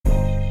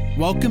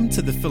Welcome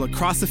to the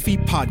Philocrosophy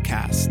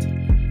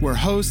Podcast, where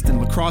host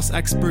and lacrosse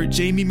expert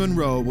Jamie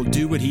Monroe will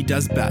do what he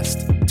does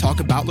best,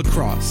 talk about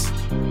lacrosse.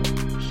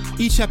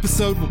 Each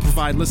episode will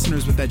provide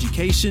listeners with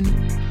education,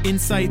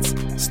 insights,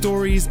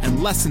 stories,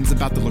 and lessons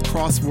about the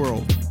lacrosse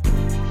world.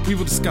 We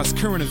will discuss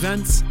current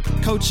events,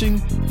 coaching,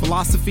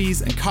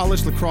 philosophies, and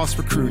college lacrosse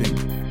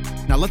recruiting.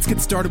 Now let's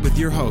get started with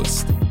your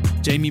host,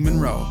 Jamie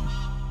Monroe.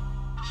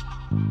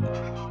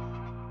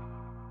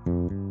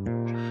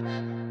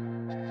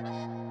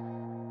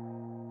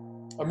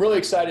 I'm really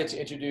excited to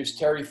introduce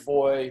Terry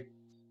Foy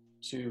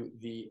to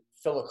the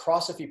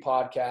Philocrosophy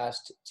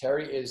Podcast.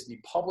 Terry is the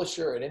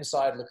publisher at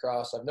Inside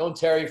Lacrosse. I've known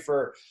Terry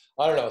for,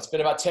 it's been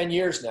about 10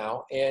 years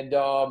now. And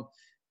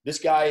this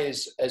guy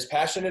is as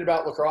passionate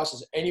about lacrosse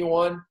as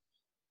anyone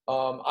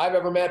I've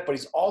ever met, but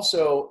he's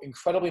also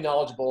incredibly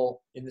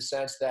knowledgeable in the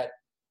sense that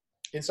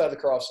Inside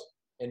Lacrosse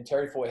and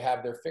Terry Foy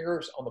have their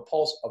fingers on the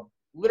pulse of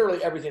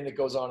literally everything that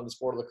goes on in the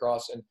sport of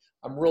lacrosse. And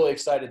I'm really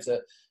excited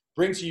to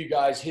bring to you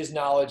guys his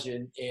knowledge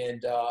and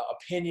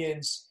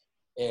opinions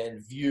and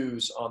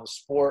views on the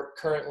sport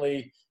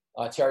currently.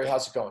 Terry,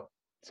 how's it going?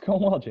 It's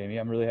going well, Jamie.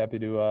 I'm really happy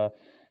to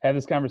have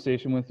this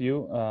conversation with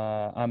you.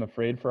 I'm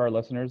afraid for our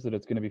listeners that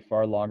it's going to be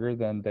far longer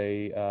than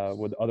they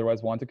would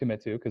otherwise want to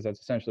commit to, because that's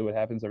essentially what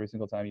happens every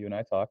single time you and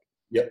I talk.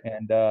 Yep.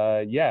 And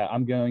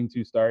I'm going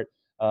to start.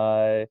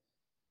 Have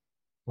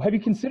you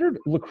considered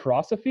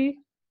lacrossophy?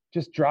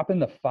 Just dropping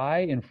the phi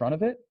in front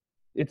of it.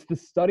 It's the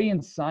study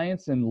and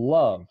science and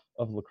love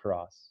of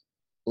lacrosse.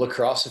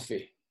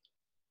 Lacrossophy.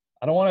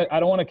 I don't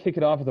want to kick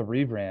it off with a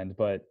rebrand,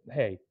 but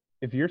hey,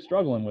 if you're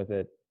struggling with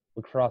it,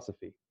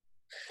 lacrossophy.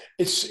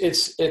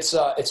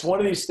 It's one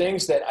of these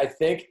things that I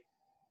think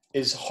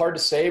is hard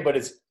to say, but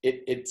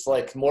it's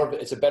like more of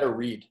it's a better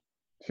read.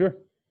 Sure.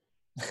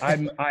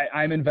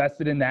 I'm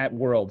invested in that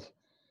world.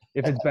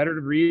 If it's better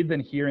to read than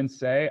hear and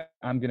say,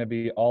 I'm going to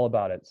be all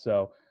about it.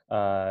 So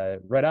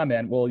right on,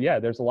 man. Well, yeah,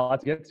 there's a lot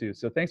to get to.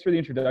 So thanks for the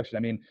introduction. I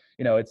mean,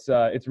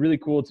 it's really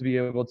cool to be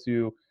able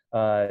to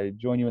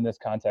join you in this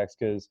context,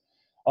 because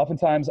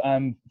oftentimes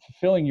I'm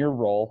fulfilling your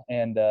role.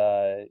 And,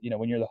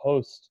 when you're the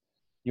host,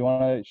 you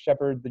want to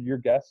shepherd your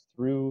guests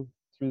through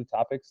the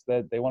topics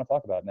that they want to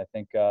talk about. And I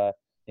think,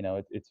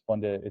 it's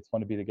fun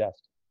to be the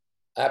guest.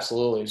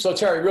 Absolutely. So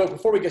Terry,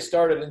 before we get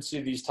started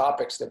into these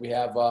topics that we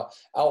have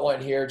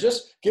outlined here,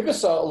 just give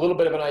us a little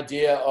bit of an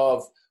idea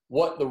of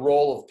what the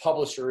role of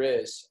publisher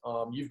is.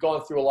 You've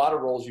gone through a lot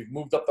of roles. You've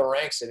moved up the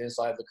ranks at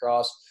Inside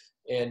Lacrosse,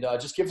 and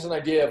just give us an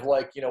idea of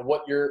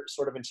what you're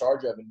sort of in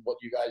charge of and what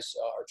you guys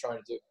are trying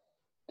to do.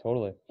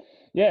 Totally.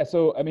 Yeah.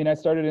 So, I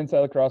started Inside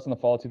Lacrosse in the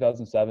fall of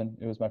 2007.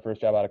 It was my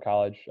first job out of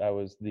college. I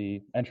was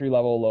the entry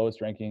level,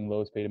 lowest ranking,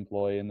 lowest paid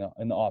employee in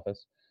the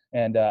office.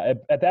 And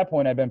at that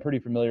point, I'd been pretty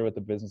familiar with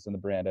the business and the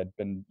brand. I'd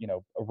been,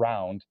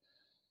 around,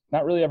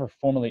 not really ever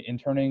formally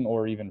interning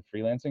or even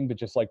freelancing, but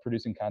just like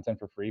producing content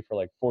for free for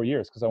like 4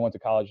 years, because I went to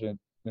college in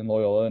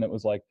Loyola, and it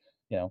was like,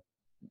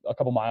 a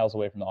couple miles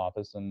away from the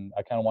office. And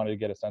I kind of wanted to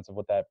get a sense of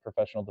what that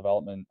professional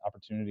development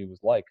opportunity was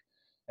like.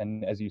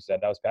 And as you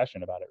said, I was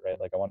passionate about it, right?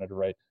 Like I wanted to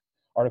write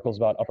articles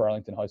about Upper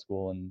Arlington High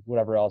School and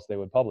whatever else they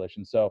would publish.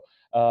 And so,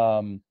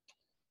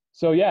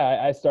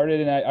 I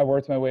started, and I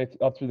worked my way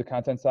up through the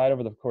content side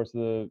over the course of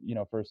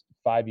the first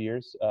 5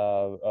 years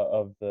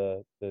of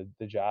the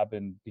job,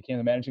 and became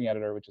the managing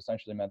editor, which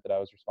essentially meant that I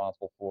was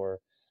responsible for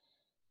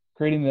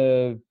creating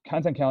the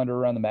content calendar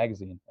around the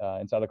magazine.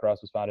 Inside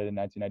Lacrosse was founded in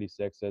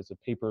 1996 as a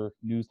paper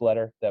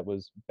newsletter that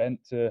was meant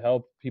to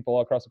help people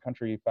all across the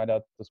country find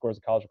out the scores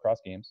of college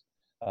lacrosse games.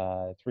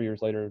 3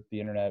 years later, the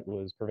internet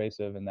was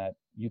pervasive, and that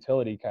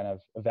utility kind of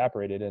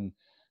evaporated. And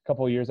a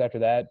couple of years after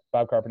that,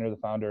 Bob Carpenter, the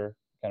founder,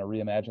 kind of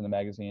reimagined the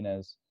magazine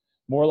as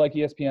more like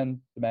ESPN,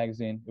 the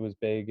magazine. It was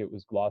big, it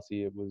was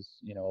glossy, it was,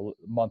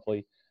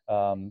 monthly.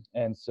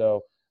 And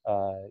so,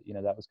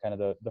 that was kind of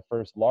the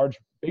first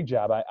big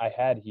job I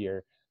had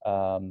here.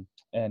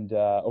 And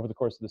over the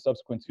course of the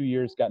subsequent 2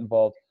 years, got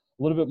involved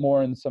a little bit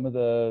more in some of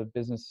the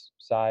business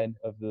side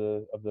of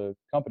the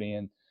company.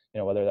 And,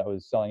 whether that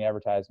was selling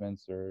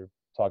advertisements or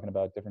talking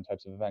about different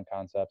types of event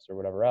concepts or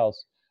whatever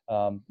else,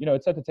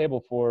 it set the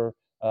table for,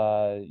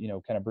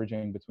 kind of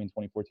bridging between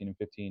 2014 and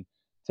 15,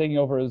 taking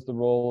over as the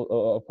role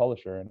of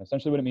publisher. And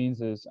essentially what it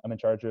means is I'm in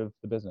charge of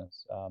the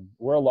business.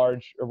 We're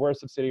a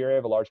subsidiary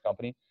of a large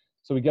company,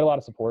 so we get a lot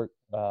of support,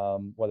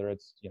 whether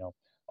it's,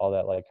 all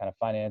that like kind of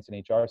finance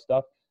and HR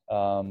stuff.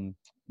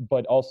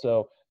 But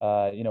also,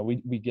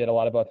 we get a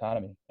lot of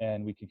autonomy,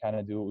 and we can kind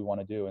of do what we want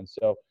to do. And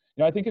so,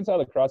 I think Inside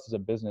Lacrosse as a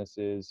business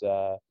is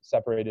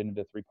separated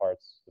into three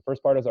parts. The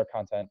first part is our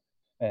content,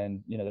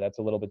 and, that's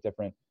a little bit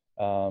different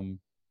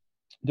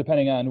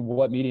depending on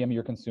what medium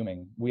you're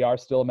consuming. We are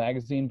still a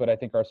magazine, but I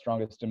think our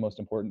strongest and most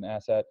important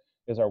asset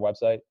is our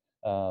website.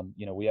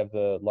 We have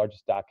the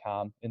largest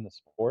 .com in the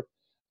sport.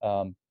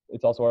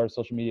 It's also our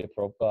social media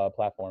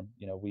platform.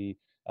 We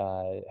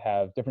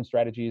have different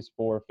strategies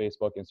for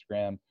Facebook,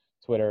 Instagram,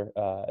 Twitter,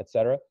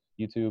 etc.,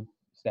 YouTube,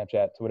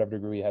 Snapchat, to whatever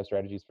degree we have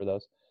strategies for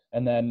those.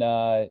 And then,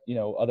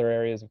 other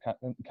areas of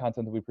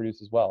content that we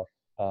produce as well.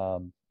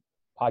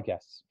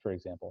 Podcasts, for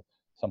example.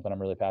 something I'm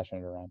really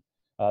passionate around.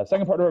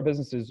 Second part of our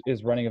business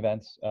is running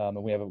events,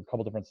 and we have a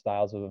couple different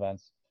styles of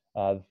events.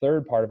 The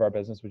third part of our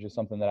business, which is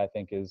something that I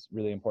think is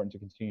really important to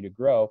continue to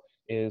grow,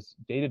 is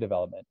data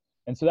development.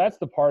 And so that's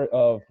the part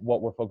of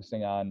what we're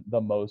focusing on the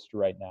most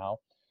right now.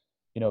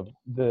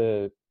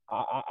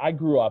 I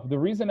grew up, the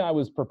reason I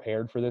was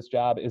prepared for this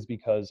job is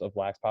because of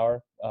Lax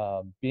Power.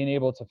 Being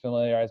able to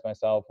familiarize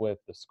myself with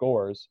the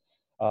scores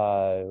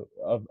of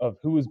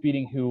who was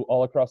beating who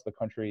all across the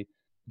country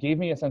gave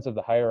me a sense of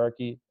the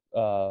hierarchy,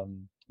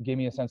 gave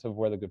me a sense of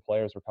where the good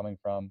players were coming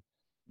from,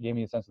 gave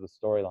me a sense of the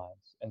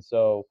storylines. And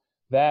so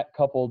that,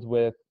 coupled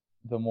with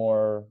the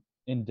more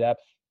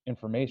in-depth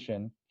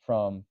information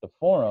from the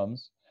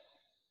forums,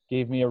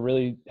 gave me a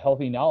really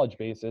healthy knowledge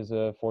base as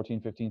a 14,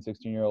 15,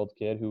 16-year-old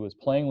kid who was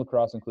playing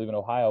lacrosse in Cleveland,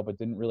 Ohio, but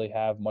didn't really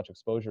have much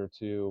exposure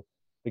to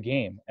the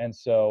game. And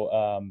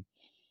so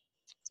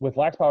with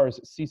Lax Power's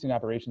ceasing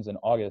operations in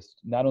August,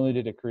 not only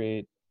did it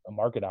create a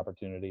market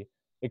opportunity,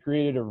 it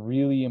created a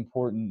really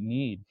important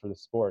need for the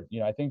sport.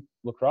 I think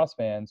lacrosse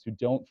fans who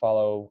don't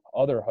follow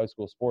other high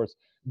school sports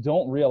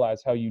don't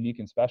realize how unique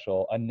and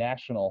special a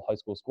national high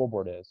school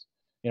scoreboard is.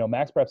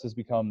 MaxPreps has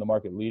become the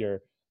market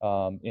leader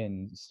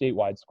in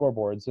statewide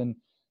scoreboards. And,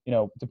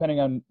 depending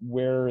on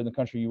where in the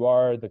country you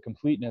are, the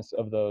completeness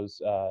of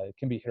those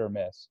can be hit or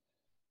miss.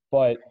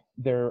 But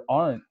there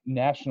aren't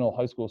national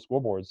high school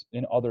scoreboards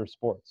in other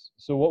sports.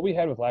 So what we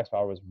had with Lax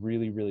Power was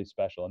really, really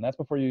special. And that's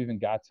before you even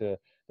got to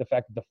the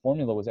fact that the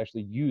formula was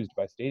actually used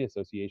by state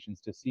associations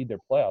to seed their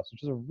playoffs,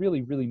 which is a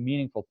really, really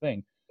meaningful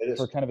thing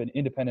for kind of an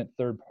independent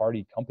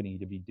third-party company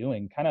to be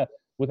doing, kind of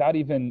without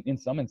even, in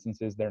some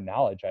instances, their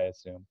knowledge, I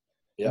assume.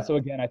 Yeah. And so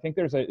again, I think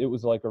it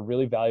was like a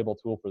really valuable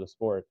tool for the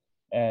sport.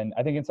 And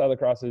I think Inside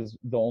Lacrosse is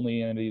the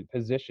only entity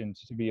positioned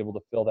to be able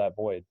to fill that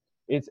void.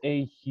 It's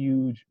a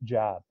huge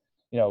job.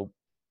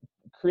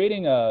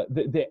 Creating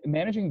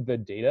managing the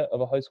data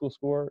of a high school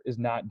score is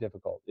not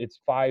difficult. It's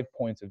 5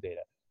 points of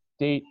data: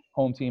 date,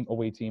 home team,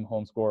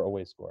 home score,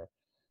 away score.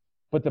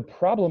 But the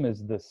problem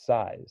is the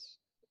size.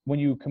 When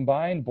you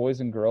combine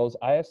boys and girls,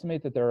 I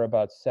estimate that there are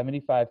about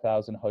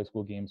 75,000 high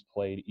school games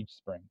played each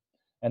spring,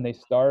 and they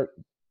start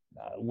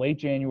late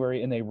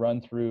January and they run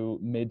through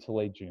mid to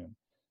late June.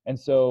 And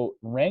so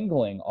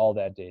wrangling all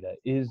that data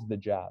is the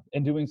job,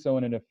 and doing so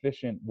in an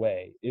efficient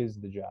way is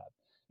the job.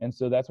 And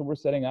so that's what we're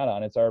setting out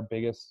on. It's our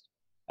biggest,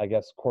 I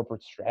guess,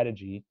 corporate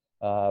strategy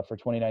for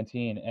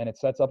 2019. And it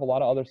sets up a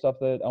lot of other stuff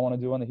that I want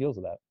to do on the heels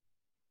of that.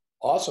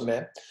 Awesome,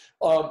 man.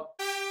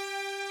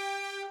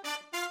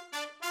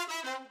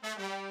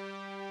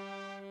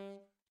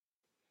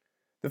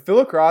 The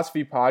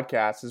Philocrosophy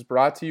podcast is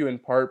brought to you in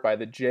part by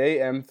the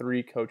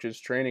JM3 Coaches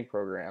Training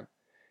Program.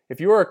 If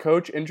you are a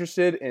coach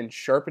interested in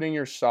sharpening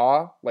your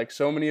saw, like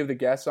so many of the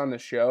guests on the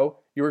show,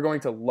 you are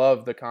going to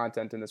love the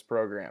content in this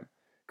program.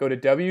 Go to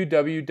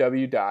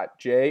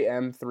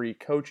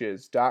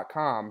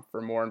www.jm3coaches.com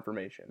for more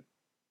information.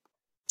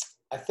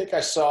 I think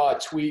I saw a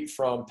tweet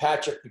from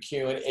Patrick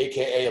McEwen,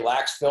 a.k.a.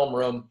 Lax Film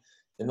Room,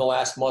 in the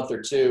last month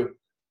or two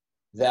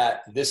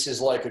that this is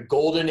like a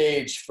golden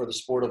age for the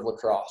sport of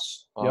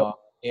lacrosse. Yep.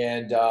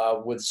 And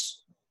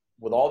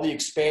with all the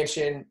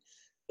expansion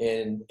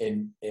and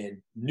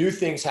new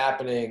things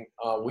happening,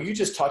 will you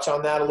just touch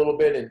on that a little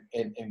bit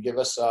and give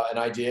us an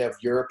idea of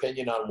your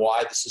opinion on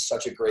why this is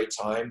such a great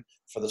time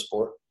for the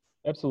sport?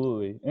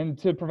 Absolutely. And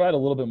to provide a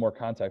little bit more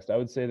context, I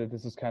would say that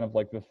this is kind of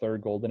like the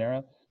third golden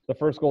era. The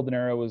first golden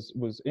era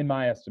was in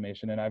my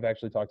estimation, and I've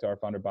actually talked to our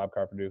founder, Bob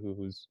Carpenter,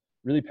 who's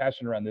really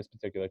passionate around this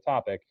particular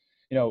topic.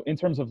 In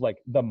terms of like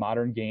the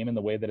modern game and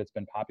the way that it's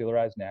been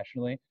popularized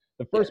nationally,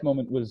 the first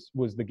moment was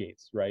the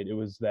gates, right? It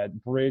was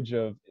that bridge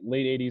of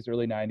late 80s,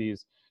 early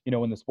 90s,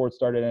 when the sport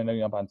started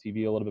ending up on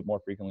TV a little bit more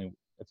frequently,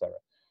 et cetera.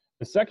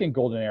 The second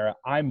golden era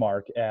I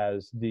mark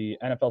as the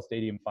NFL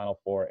Stadium Final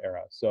Four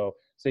era. So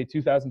say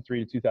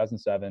 2003 to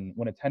 2007,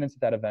 when attendance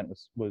at that event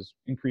was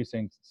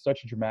increasing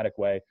such a dramatic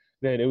way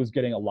that it was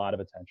getting a lot of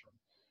attention.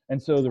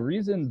 And so the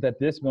reason that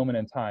this moment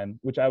in time,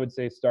 which I would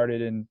say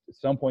started in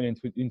some point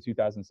in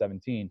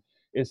 2017,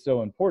 is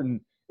so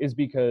important is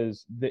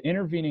because the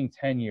intervening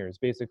 10 years,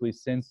 basically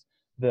since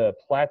the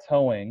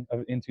plateauing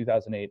in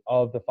 2008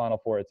 of the Final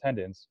Four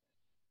attendance,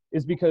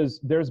 is because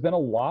there's been a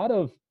lot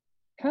of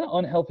kind of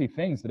unhealthy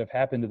things that have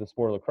happened to the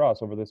sport of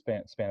lacrosse over this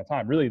span of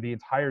time, really the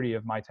entirety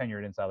of my tenure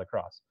at Inside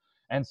Lacrosse.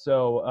 And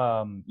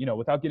so,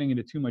 without getting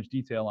into too much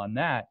detail on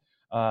that,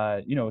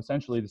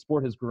 essentially the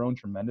sport has grown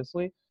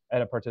tremendously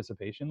at a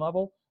participation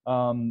level.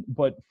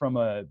 But from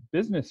a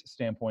business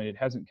standpoint, it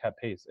hasn't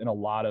kept pace in a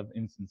lot of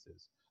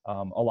instances.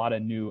 A lot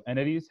of new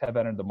entities have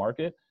entered the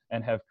market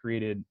and have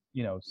created,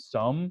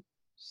 some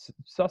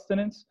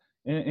sustenance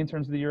in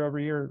terms of the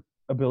year-over-year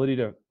ability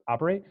to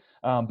operate,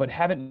 but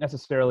haven't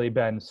necessarily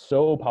been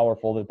so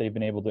powerful that they've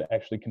been able to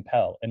actually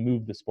compel and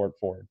move the sport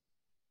forward.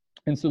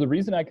 And so the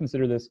reason I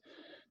consider this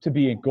to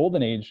be a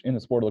golden age in the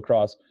sport of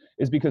lacrosse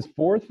is because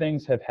 4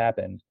 things have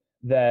happened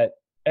that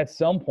at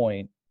some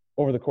point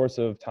over the course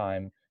of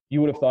time, you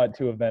would have thought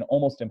to have been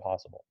almost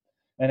impossible.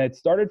 And it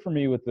started for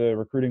me with the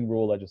recruiting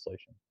rule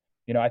legislation.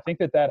 I think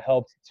that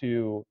helped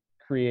to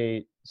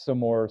create some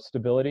more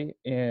stability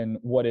in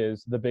what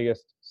is the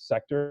biggest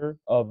sector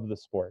of the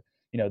sport,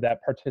 that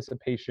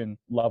participation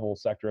level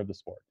sector of the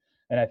sport.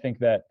 And I think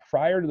that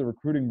prior to the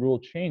recruiting rule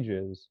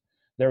changes,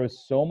 there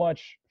was so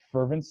much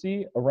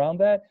fervency around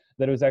that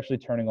it was actually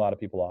turning a lot of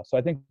people off. So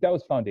I think that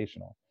was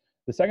foundational.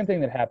 The second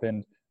thing that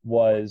happened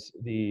was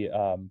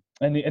and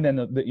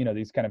then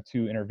these kind of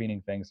two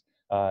intervening things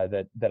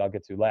that I'll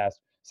get to last.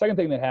 Second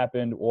thing that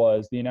happened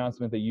was the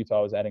announcement that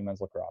Utah was adding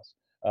men's lacrosse.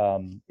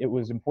 It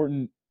was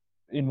important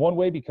in one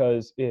way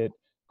because it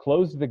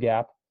closed the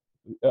gap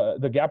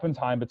in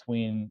time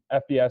between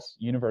FBS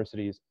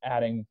universities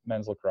adding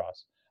men's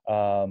lacrosse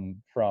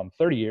from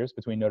 30 years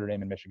between Notre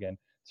Dame and Michigan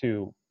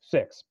to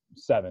 6,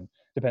 7,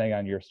 depending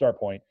on your start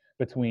point,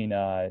 between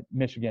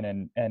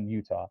Michigan and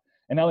Utah.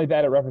 And not only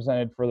that, it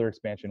represented further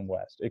expansion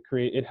west.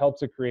 It helped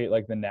to create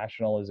like the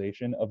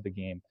nationalization of the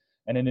game.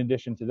 And in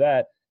addition to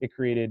that, it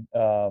created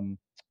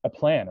a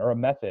plan or a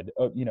method.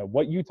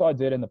 What Utah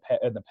did and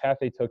the path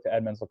they took to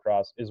add men's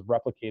lacrosse is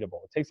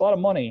replicatable. It takes a lot of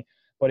money,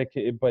 but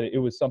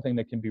it was something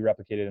that can be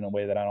replicated in a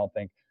way that I don't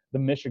think the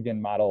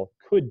Michigan model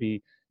could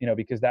be,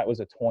 because that was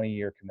a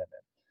 20-year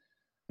commitment.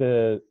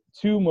 The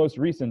two most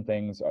recent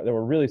things that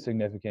were really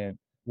significant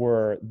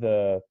were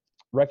the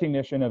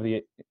recognition of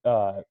the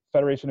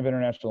Federation of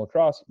International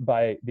Lacrosse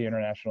by the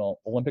International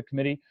Olympic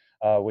Committee,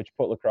 which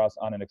put lacrosse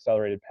on an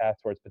accelerated path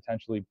towards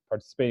potentially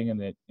participating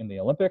in the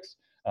Olympics.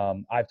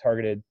 I've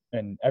targeted,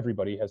 and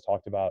everybody has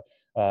talked about,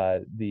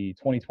 the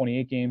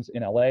 2028 games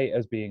in LA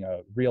as being a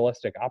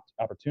realistic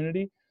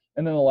opportunity.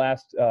 And then the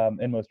last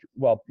and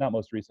not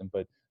most recent,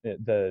 but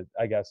the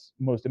I guess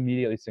most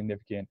immediately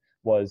significant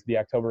was the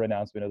October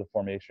announcement of the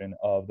formation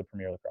of the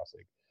Premier Lacrosse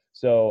League.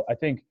 So I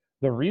think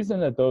the reason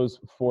that those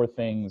four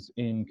things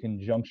in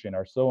conjunction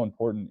are so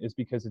important is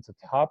because it's a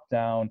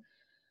top-down,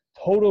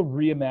 total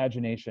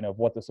reimagination of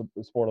what the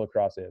sport of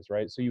lacrosse is,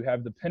 right? So you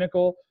have the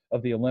pinnacle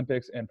of the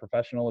Olympics and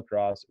professional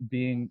lacrosse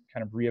being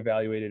kind of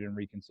reevaluated and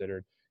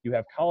reconsidered. You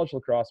have college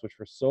lacrosse, which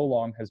for so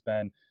long has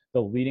been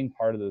the leading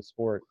part of the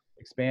sport,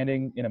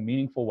 expanding in a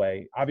meaningful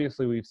way.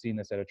 Obviously, we've seen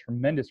this at a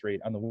tremendous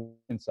rate on the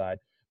women's side,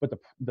 but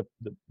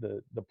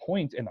the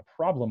point and the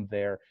problem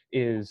there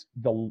is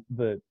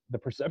the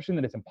perception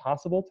that it's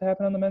impossible to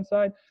happen on the men's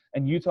side,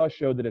 and Utah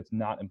showed that it's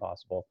not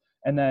impossible.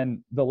 And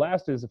then the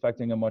last is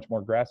affecting a much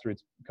more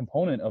grassroots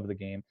component of the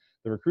game,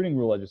 the recruiting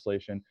rule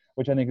legislation,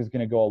 which I think is going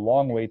to go a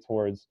long way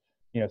towards,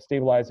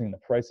 stabilizing the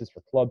prices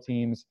for club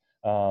teams,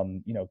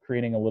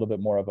 creating a little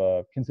bit more of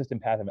a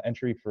consistent path of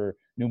entry for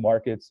new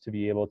markets to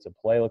be able to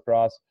play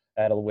lacrosse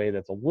at a way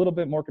that's a little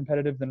bit more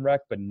competitive than rec,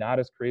 but not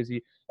as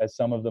crazy as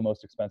some of the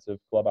most expensive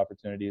club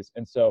opportunities.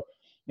 And so,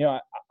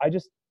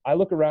 I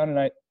look around and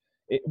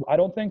I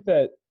don't think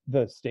that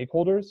the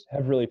stakeholders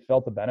have really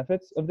felt the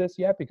benefits of this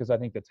yet, because I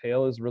think the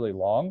tail is really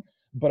long.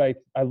 But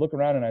I look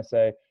around and I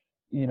say,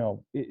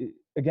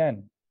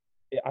 again,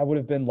 I would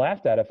have been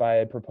laughed at if I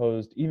had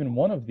proposed even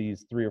one of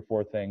these 3 or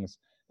 4 things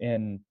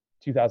in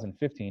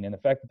 2015. And the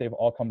fact that they've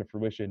all come to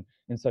fruition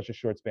in such a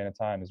short span of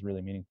time is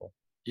really meaningful.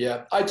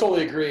 Yeah, I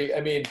totally agree. I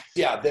mean,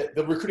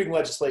 the recruiting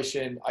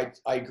legislation,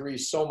 I agree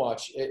so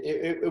much.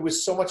 It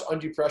was so much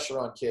undue pressure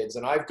on kids.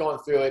 And I've gone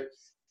through it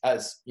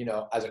as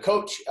a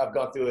coach. I've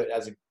gone through it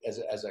as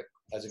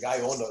a guy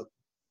who owned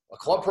a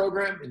club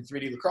program in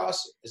 3D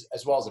lacrosse,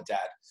 as well as a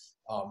dad.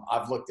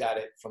 I've looked at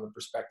it from the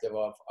perspective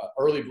of an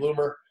early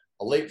bloomer,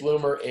 a late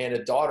bloomer, and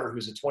a daughter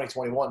who's a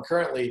 2021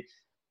 currently.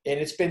 And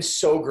it's been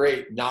so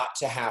great not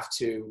to have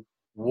to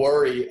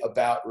worry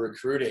about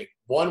recruiting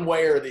one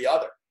way or the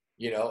other,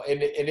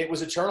 and it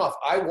was a turnoff.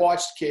 I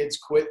watched kids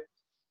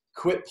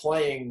quit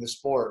playing the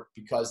sport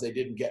because they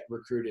didn't get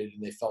recruited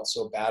and they felt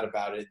so bad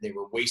about it. And they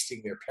were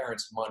wasting their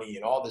parents' money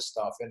and all this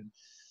stuff. And,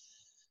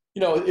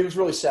 it was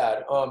really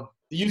sad.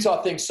 The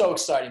Utah thing's so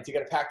exciting to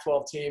get a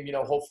Pac-12 team.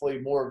 Hopefully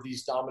more of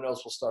these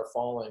dominoes will start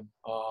falling.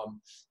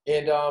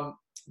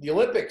 The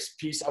Olympics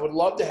piece, I would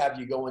love to have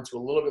you go into a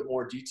little bit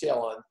more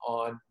detail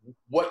on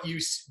what you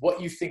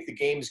think the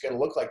game is going to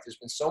look like. There's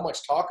been so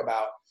much talk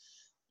about,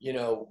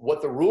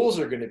 what the rules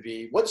are going to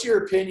be. What's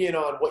your opinion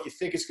on what you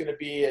think it's going to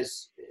be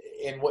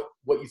and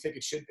what you think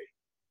it should be?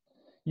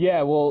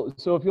 Yeah, well,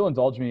 so if you'll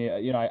indulge me,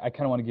 I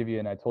kind of want to give you,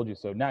 and I told you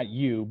so, not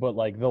you, but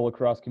like the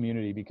lacrosse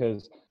community,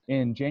 because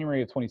in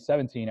January of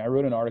 2017, I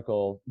wrote an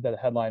article that the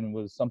headline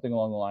was something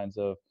along the lines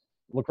of,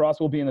 lacrosse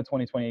will be in the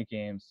 2028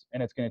 games,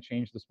 and it's going to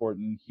change the sport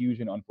in huge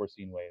and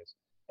unforeseen ways.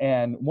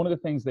 And one of the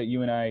things that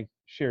you and I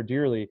share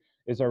dearly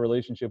is our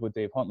relationship with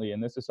Dave Huntley.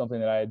 And this is something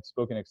that I had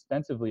spoken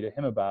extensively to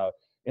him about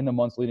in the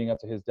months leading up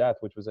to his death,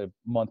 which was a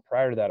month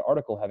prior to that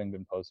article having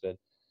been posted.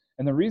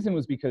 And the reason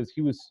was because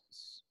he was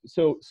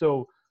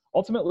so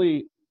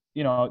ultimately,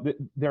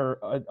 there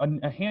are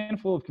a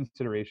handful of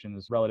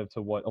considerations relative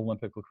to what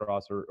Olympic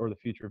lacrosse or the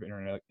future of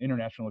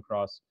international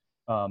lacrosse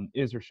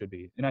is or should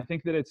be. And I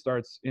think that it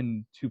starts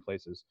in 2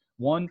 places.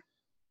 One,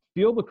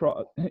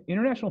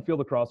 international field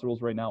lacrosse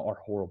rules right now are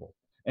horrible.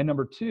 And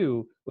number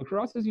 2,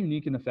 lacrosse is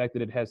unique in the fact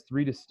that it has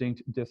 3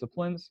 distinct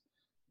disciplines: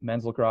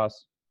 men's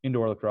lacrosse,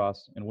 indoor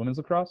lacrosse, and women's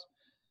lacrosse,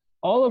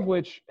 all of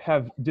which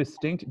have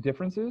distinct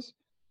differences,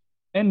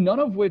 and none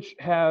of which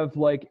have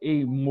like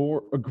a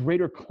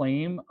greater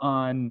claim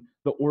on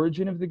the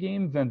origin of the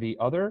game than the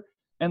other.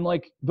 And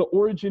like the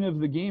origin of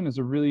the game is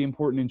a really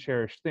important and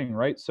cherished thing,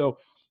 right? So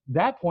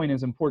that point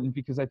is important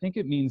because I think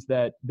it means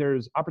that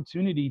there's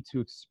opportunity to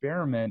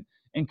experiment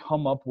and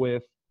come up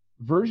with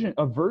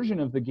a version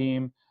of the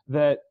game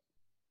that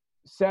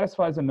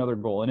satisfies another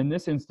goal. And in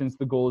this instance,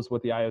 the goal is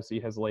what the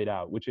IOC has laid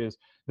out, which is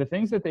the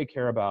things that they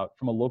care about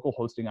from a local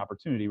hosting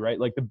opportunity, right?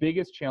 Like the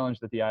biggest challenge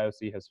that the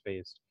IOC has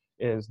faced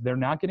is they're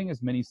not getting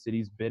as many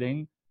cities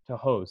bidding to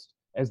host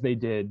as they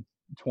did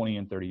 20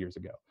 and 30 years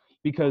ago,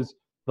 because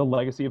the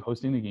legacy of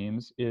hosting the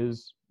games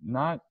is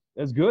not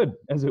as good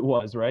as it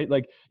was, right?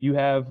 Like you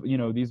have,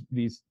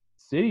 these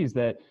cities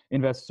that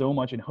invest so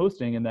much in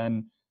hosting, and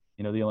then,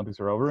 the Olympics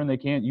are over and they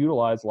can't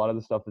utilize a lot of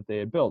the stuff that they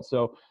had built.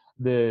 So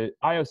the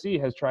IOC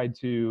has tried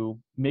to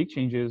make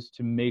changes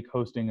to make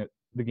hosting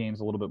the games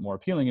a little bit more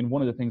appealing. And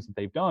one of the things that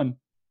they've done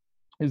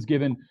is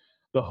given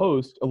the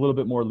host a little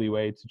bit more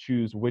leeway to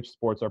choose which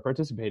sports are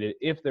participated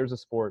if there's a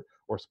sport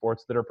or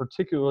sports that are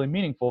particularly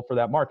meaningful for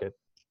that market.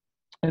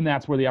 And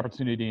that's where the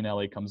opportunity in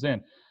LA comes in.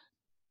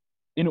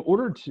 In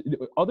order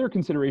to, other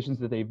considerations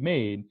that they've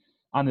made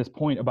on this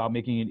point about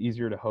making it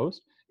easier to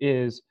host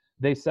is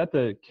they set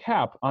the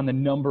cap on the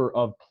number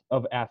of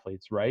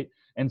athletes, right?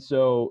 And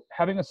so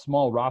having a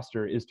small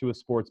roster is to a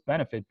sport's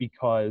benefit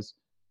because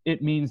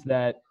it means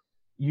that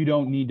you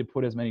don't need to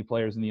put as many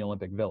players in the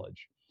Olympic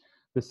Village.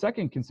 The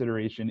second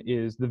consideration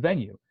is the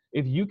venue.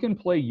 If you can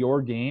play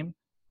your game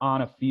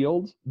on a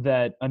field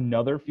that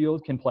another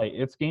field can play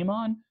its game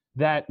on,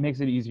 that makes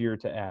it easier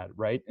to add,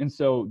 right? And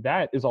so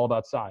that is all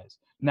about size.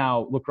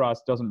 Now,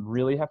 lacrosse doesn't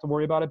really have to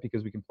worry about it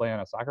because we can play on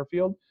a soccer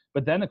field,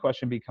 but then the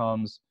question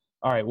becomes,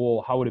 all right,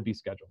 well, how would it be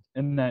scheduled?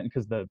 And then,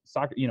 because the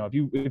soccer,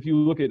 if you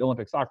look at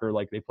Olympic soccer,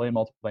 like they play in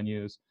multiple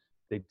venues,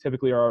 they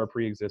typically are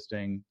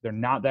pre-existing. They're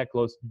not that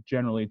close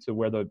generally to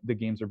where the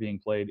games are being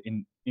played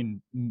in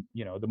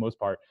the most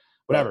part,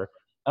 whatever.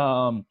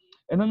 And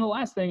then the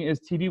last thing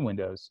is TV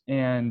windows.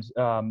 And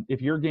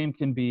if your game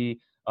can be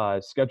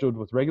scheduled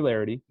with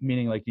regularity,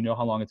 meaning like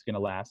how long it's going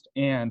to last,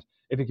 and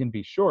if it can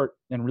be short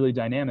and really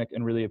dynamic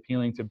and really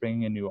appealing to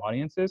bringing in new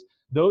audiences,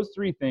 those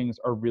three things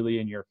are really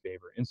in your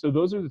favor. And so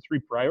those are the three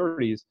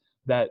priorities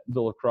that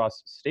the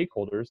lacrosse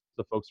stakeholders,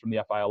 the folks from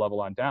the FIL level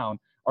on down,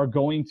 are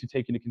going to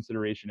take into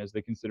consideration as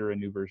they consider a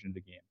new version of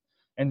the game.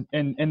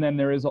 And then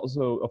there is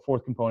also a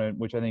fourth component,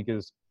 which I think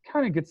is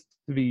kind of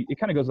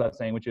goes without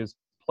saying, which is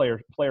player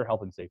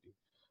health and safety.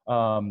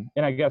 And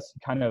I guess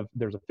kind of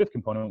there's a fifth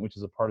component, which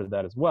is a part of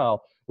that as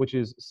well, which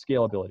is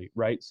scalability,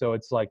 right? So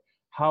it's like,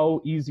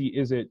 how easy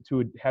is it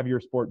to have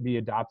your sport be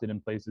adopted in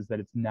places that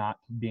it's not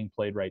being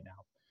played right now?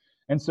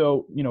 And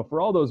so,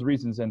 for all those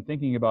reasons and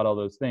thinking about all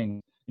those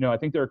things, I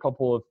think there are a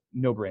couple of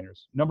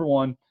no-brainers. Number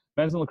one,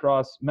 men's and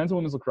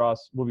women's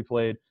lacrosse will be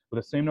played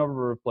with the same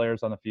number of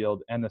players on the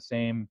field and the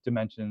same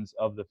dimensions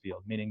of the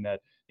field, meaning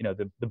that,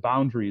 the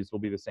boundaries will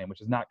be the same,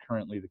 which is not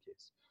currently the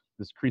case.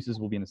 The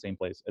creases will be in the same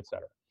place, et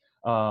cetera.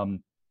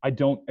 I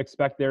don't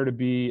expect there to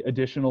be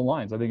additional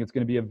lines. I think it's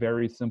going to be a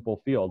very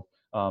simple field,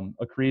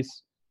 a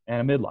crease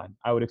and a midline.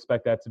 I would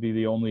expect that to be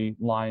the only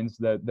lines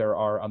that there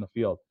are on the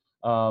field.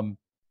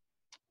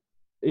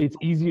 It's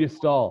easy to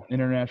stall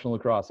international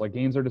lacrosse. Like,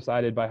 games are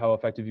decided by how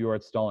effective you are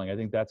at stalling. I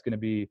think that's going to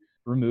be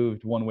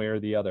removed one way or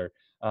the other.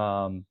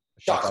 That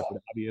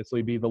would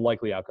obviously be the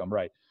likely outcome,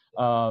 right?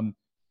 And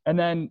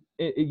then,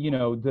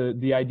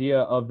 the idea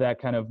of that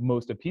kind of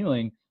most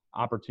appealing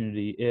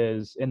opportunity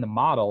is, in the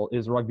model,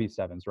 is rugby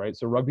sevens, right?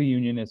 So rugby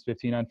union is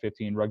 15 on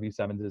 15, rugby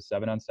sevens is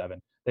 7 on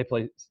 7. They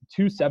play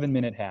 2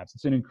 7-minute halves.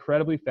 It's an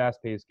incredibly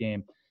fast-paced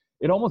game.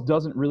 It almost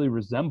doesn't really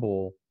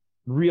resemble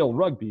real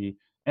rugby,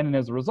 and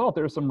as a result,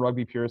 there are some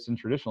rugby purists and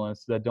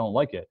traditionalists that don't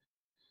like it.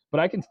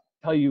 But I can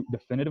tell you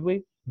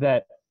definitively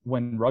that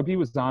when rugby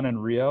was on in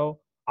Rio,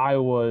 I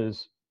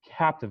was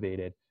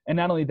captivated. And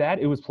not only that,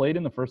 it was played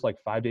in the first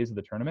 5 days of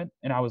the tournament,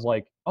 and I was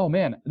like, oh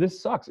man,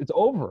 this sucks. It's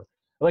over.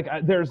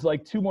 There's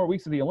 2 more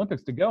weeks of the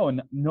Olympics to go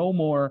and no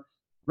more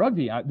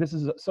rugby. This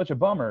is such a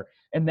bummer.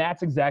 And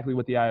that's exactly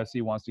what the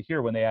IOC wants to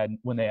hear when they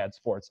add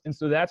sports. And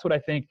so that's what I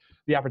think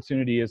the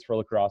opportunity is for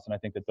lacrosse. And I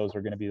think that those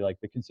are going to be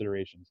the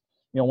considerations.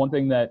 One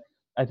thing that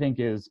I think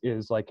is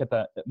at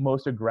the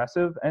most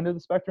aggressive end of the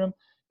spectrum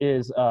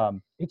is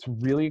it's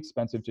really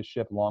expensive to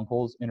ship long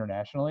poles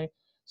internationally.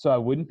 So I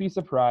wouldn't be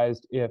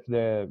surprised if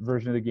the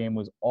version of the game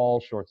was all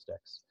short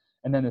sticks.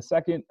 And then the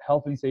second,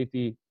 health and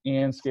safety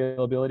and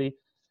scalability.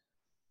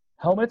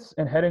 Helmets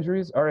and head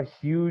injuries are a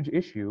huge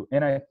issue,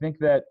 and I think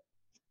that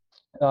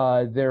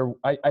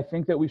I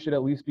think that we should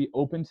at least be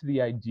open to the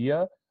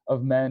idea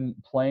of men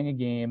playing a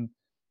game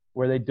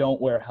where they don't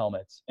wear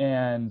helmets.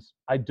 And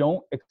I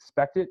don't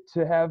expect it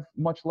to have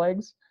much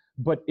legs,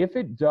 but if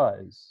it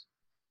does,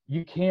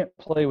 you can't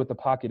play with the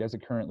pocket as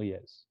it currently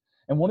is.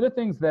 And one of the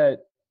things that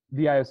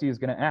the IOC is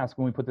going to ask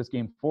when we put this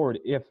game forward,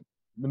 if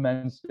the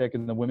men's stick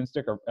and the women's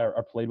stick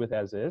are played with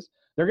as is,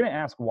 they're going to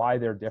ask why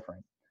they're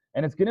different.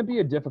 And it's going to be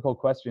a difficult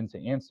question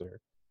to answer.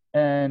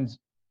 And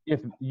if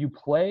you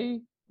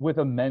play with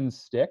a men's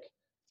stick,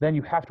 then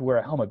you have to wear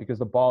a helmet because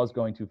the ball is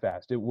going too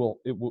fast.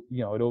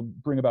 It'll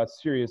bring about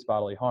serious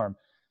bodily harm.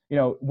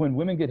 When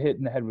women get hit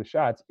in the head with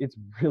shots, it's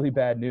really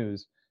bad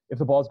news. If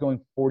the ball is going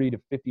 40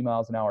 to 50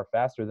 miles an hour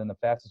faster than the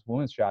fastest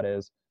women's shot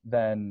is,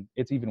 then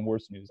it's even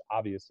worse news,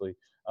 obviously.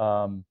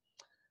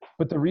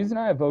 But the reason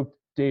I evoked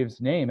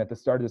Dave's name at the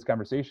start of this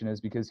conversation is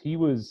because he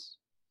was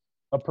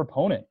a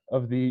proponent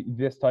of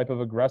this type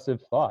of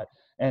aggressive thought,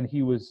 and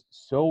he was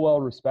so well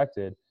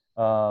respected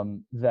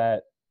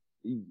that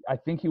I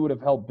think he would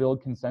have helped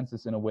build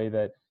consensus in a way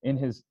that in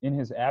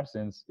his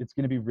absence, it's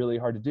going to be really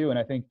hard to do. And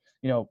I think,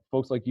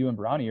 folks like you and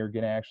Bronny are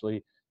going to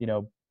actually,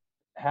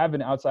 have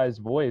an outsized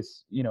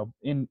voice,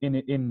 in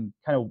kind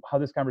of how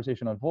this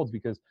conversation unfolds,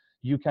 because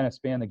you kind of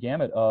span the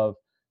gamut of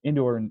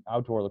indoor and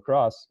outdoor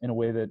lacrosse in a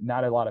way that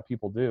not a lot of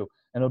people do.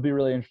 And it'll be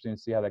really interesting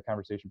to see how that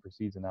conversation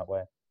proceeds in that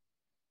way.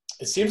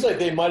 It seems like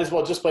they might as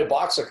well just play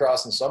box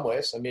lacrosse in some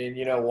ways. I mean,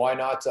 why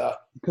not?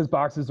 Because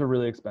boxes are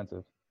really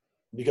expensive.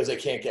 Because they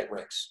can't get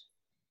rinks.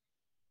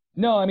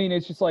 No, I mean,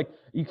 it's just like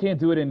you can't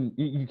do it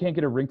you can't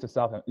get a rink to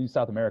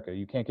South America.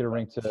 You can't get a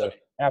rink to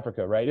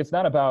Africa, right? It's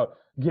not about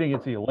getting it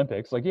to the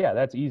Olympics. Like, yeah,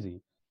 that's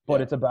easy.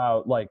 But it's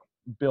about like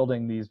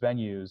building these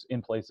venues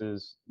in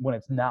places when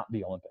it's not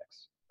the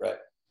Olympics. Right.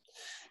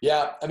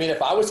 Yeah. I mean,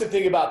 if I was to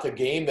think about the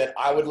game that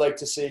I would like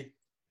to see,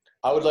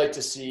 I would like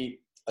to see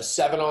a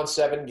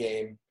 7-on-7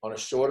 game on a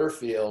shorter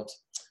field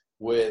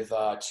with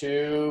either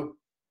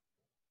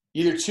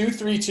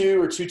 2-3-2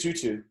 or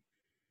 2-2-2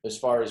 as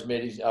far as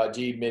middies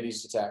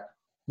attack.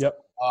 Yep.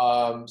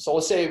 So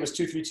let's say it was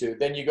 2-3-2.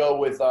 Then you go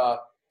with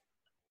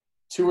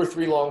 2 or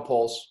 3 long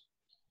poles.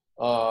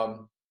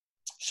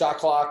 Shot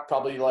clock,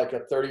 probably like a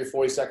 30 or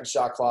 40 second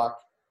shot clock.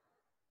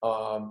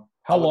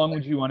 How long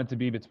would you want it to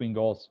be between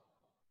goals?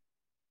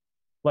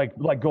 Like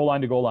goal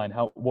line to goal line.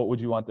 What would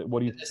you want?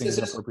 What do you think is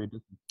an appropriate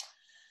distance?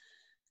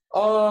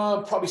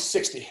 Probably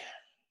 60.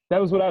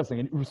 That was what I was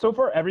thinking. So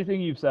far,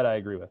 everything you've said, I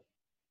agree with.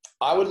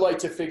 I would like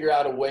to figure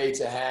out a way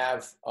to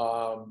have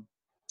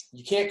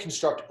you can't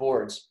construct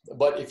boards,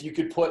 but if you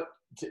could put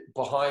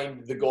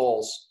behind the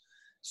goals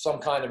some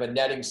kind of a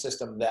netting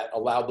system that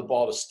allowed the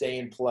ball to stay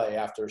in play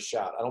after a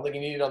shot. I don't think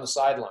you need it on the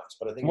sidelines,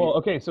 but I think. Well,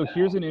 okay, so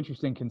here's an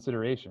interesting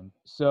consideration.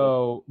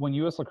 So when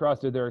U.S. Lacrosse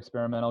did their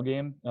experimental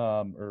game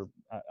or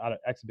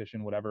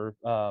exhibition, whatever,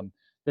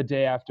 the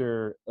day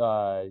after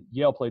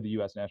Yale played the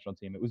U.S. national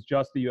team, it was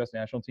just the U.S.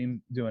 national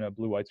team doing a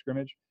blue-white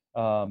scrimmage.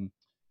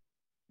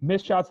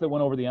 Missed shots that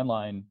went over the end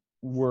line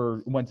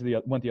went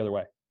the other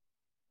way.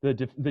 The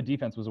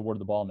defense was awarded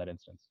the ball in that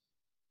instance.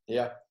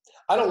 Yeah,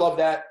 I don't love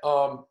that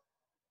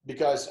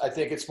because I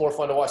think it's more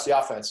fun to watch the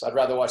offense. I'd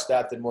rather watch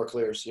that than more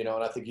clears, and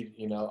I think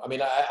I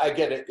mean, I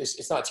get it.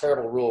 It's not a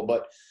terrible rule,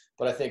 but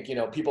I think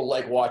people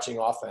like watching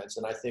offense,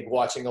 and I think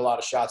watching a lot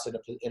of shots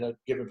in a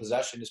given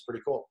possession is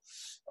pretty cool.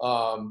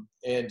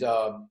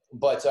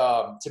 But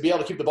to be able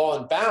to keep the ball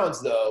in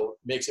bounds though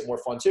makes it more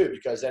fun too,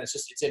 because then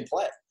it's in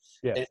play.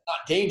 Yeah. And it's not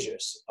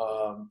dangerous.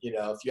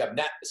 If you have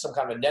some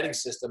kind of a netting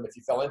system, if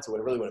you fell into it,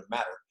 it really wouldn't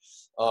matter.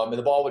 And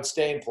the ball would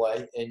stay in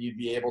play, and you'd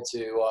be able to.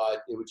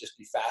 It would just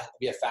be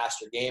a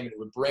faster game, and it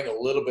would bring a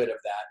little bit of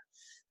that.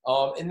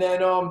 And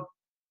then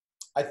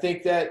I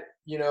think that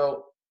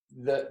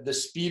the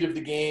speed of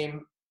the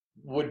game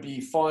would be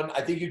fun.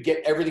 I think you'd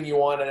get everything you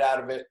wanted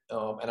out of it,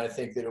 and I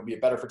think that it would be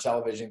better for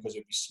television because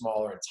it would be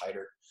smaller and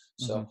tighter.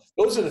 So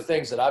those are the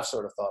things that I've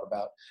sort of thought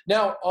about.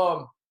 Now,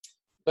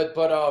 but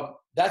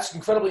that's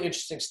incredibly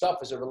interesting stuff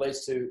as it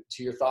relates to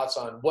your thoughts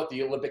on what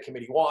the Olympic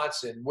Committee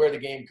wants and where the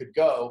game could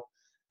go.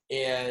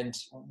 And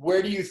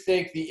where do you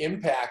think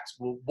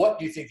what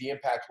do you think the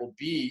impact will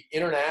be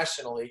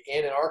internationally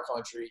and in our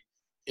country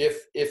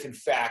if in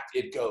fact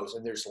it goes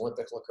and there's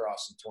Olympic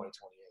lacrosse in 2028?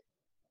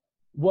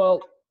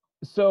 Well,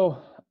 so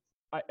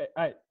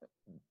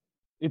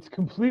it's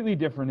completely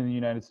different in the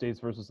United States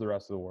versus the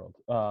rest of the world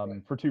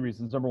for 2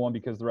 reasons. Number one,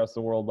 because the rest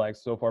of the world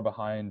lags so far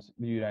behind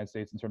the United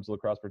States in terms of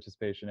lacrosse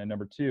participation. And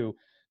number two,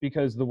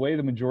 because the way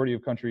the majority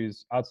of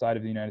countries outside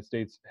of the United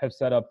States have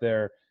set up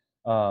their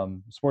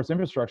sports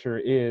infrastructure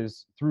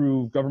is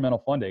through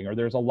governmental funding, or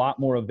there's a lot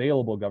more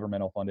available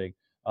governmental funding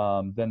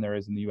than there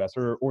is in the U.S.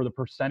 or the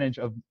percentage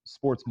of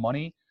sports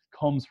money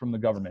comes from the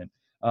government.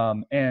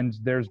 And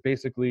there's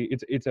basically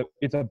it's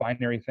a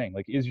binary thing.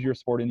 Like, is your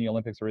sport in the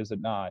Olympics or is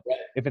it not? Right.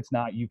 If it's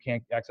not, you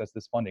can't access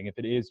this funding. If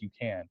it is, you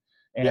can.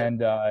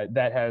 And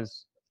that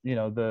has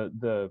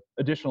the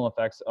additional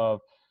effects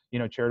of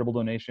charitable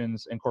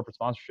donations and corporate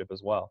sponsorship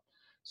as well.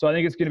 So I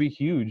think it's going to be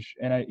huge.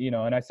 And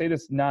I say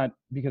this not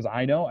because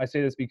I know. I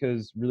say this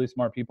because really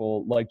smart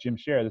people like Jim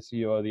Scher, the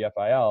CEO of the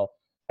FIL,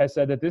 has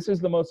said that this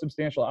is the most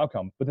substantial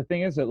outcome. But the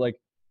thing is that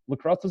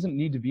lacrosse doesn't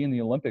need to be in the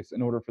Olympics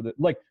in order for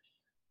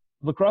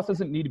lacrosse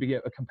doesn't need to be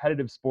a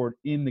competitive sport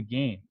in the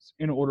games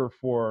in order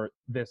for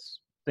this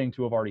thing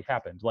to have already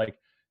happened. Like,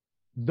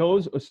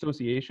 those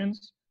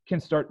associations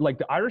can start, like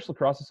the Irish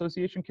Lacrosse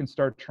Association can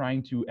start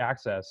trying to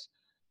access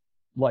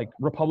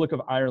Republic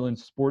of Ireland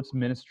sports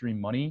ministry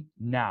money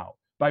now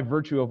by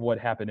virtue of what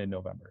happened in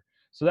November.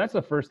 So that's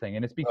the first thing.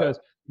 And it's because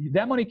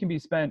that money can be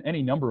spent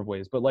any number of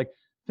ways, but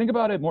think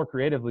about it more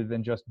creatively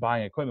than just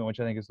buying equipment, which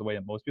I think is the way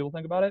that most people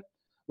think about it.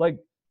 Like,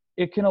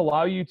 it can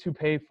allow you to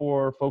pay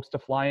for folks to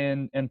fly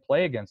in and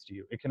play against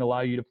you. It can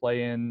allow you to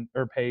play in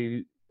or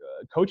pay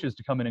coaches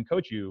to come in and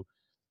coach you,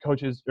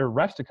 coaches or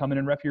refs to come in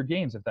and ref your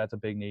games if that's a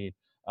big need.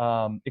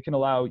 It can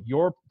allow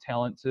your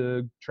talent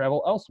to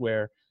travel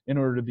elsewhere in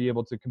order to be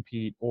able to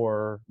compete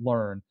or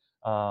learn.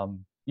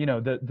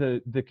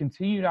 The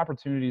continued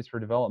opportunities for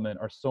development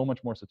are so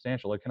much more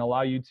substantial. It can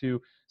allow you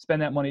to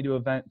spend that money to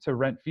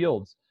rent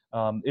fields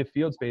if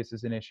field space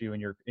is an issue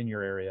in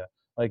your area.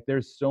 Like,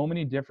 there's so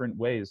many different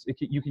ways.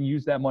 You can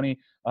use that money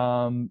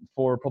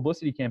for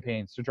publicity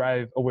campaigns to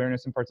drive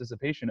awareness and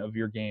participation of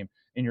your game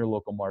in your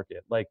local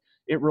market. Like,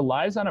 it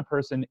relies on a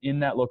person in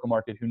that local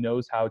market who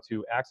knows how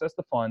to access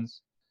the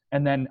funds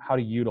and then how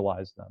to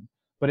utilize them.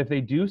 But if they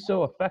do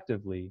so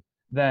effectively,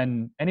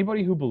 then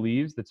anybody who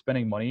believes that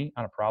spending money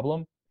on a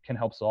problem can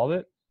help solve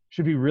it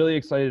should be really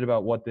excited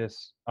about what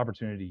this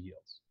opportunity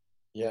yields.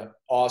 Yeah,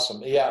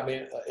 awesome. Yeah, I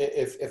mean,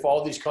 if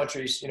all these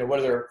countries, what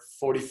are there,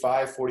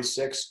 45,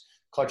 46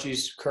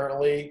 countries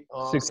currently?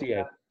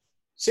 68.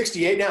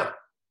 68 now.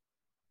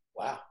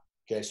 Wow.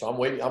 Okay, so I'm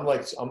waiting. I'm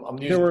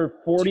using. There were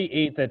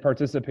 48 that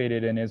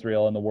participated in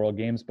Israel in the World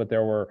Games, but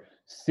there are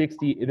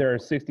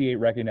 68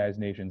 recognized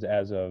nations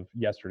as of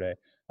yesterday.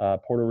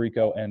 Puerto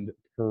Rico and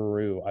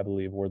Peru, I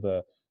believe, were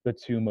the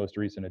two most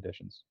recent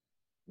additions.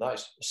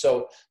 Nice.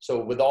 So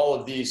with all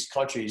of these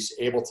countries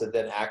able to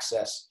then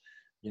access,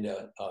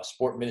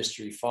 sport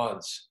ministry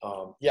funds,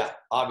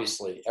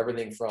 obviously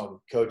everything from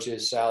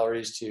coaches'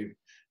 salaries to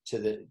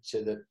the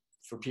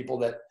for people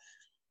that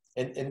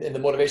and the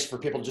motivation for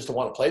people just to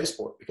want to play the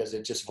sport because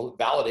it just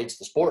validates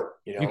the sport.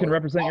 You can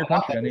represent your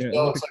country. It's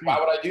like, why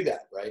would I do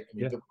that, right? I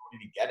mean, people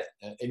don't even get it.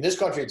 In this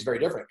country, it's very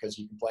different because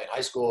you can play in high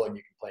school and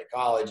you can play in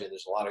college, and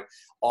there's a lot of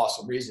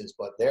awesome reasons.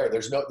 But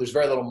there's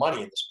very little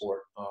money in the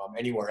sport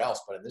anywhere else,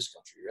 but in this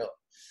country, really.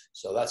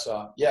 So that's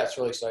it's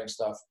really exciting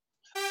stuff.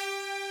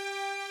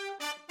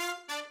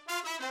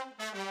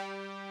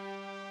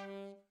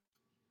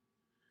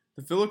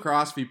 The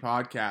Philocrosophy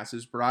podcast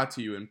is brought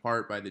to you in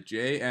part by the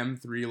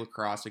JM3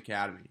 Lacrosse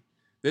Academy.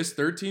 This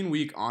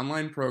 13-week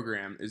online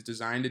program is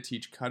designed to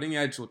teach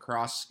cutting-edge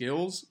lacrosse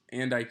skills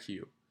and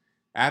IQ.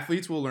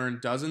 Athletes will learn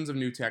dozens of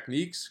new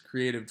techniques,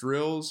 creative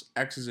drills,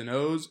 X's and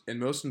O's,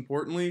 and most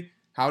importantly,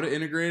 how to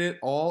integrate it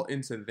all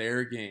into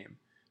their game.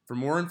 For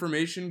more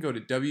information, go to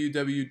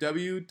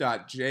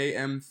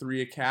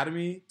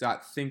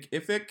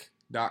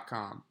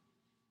www.jm3academy.thinkific.com.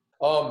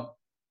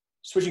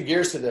 Switching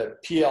gears to the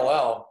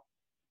PLL,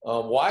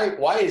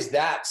 why is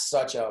that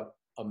such a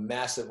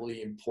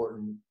massively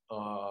important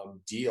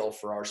deal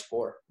for our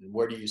sport? And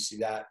where do you see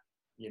that?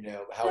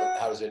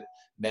 How does it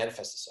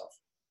manifest itself?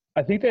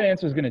 I think that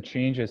answer is going to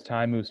change as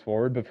time moves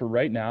forward. But for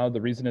right now,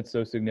 the reason it's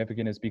so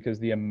significant is because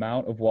the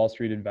amount of Wall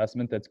Street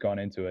investment that's gone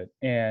into it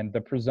and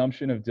the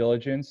presumption of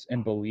diligence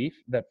and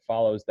belief that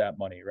follows that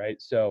money,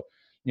 right? So,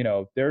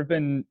 there have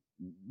been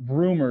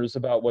rumors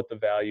about what the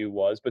value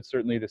was, but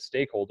certainly the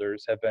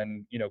stakeholders have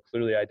been,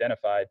 clearly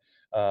identified,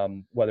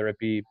 whether it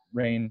be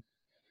Reign,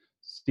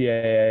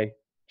 CAA,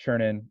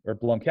 Chernin, or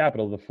Blum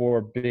Capital, the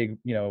four big,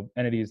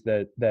 entities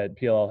that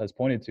PLL has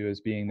pointed to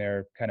as being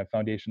their kind of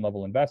foundation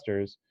level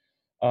investors.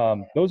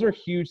 Those are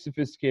huge,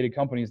 sophisticated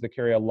companies that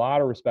carry a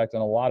lot of respect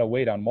and a lot of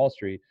weight on Wall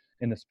Street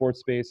in the sports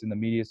space, in the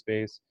media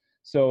space.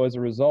 So as a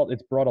result,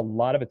 it's brought a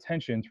lot of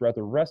attention throughout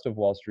the rest of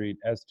Wall Street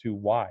as to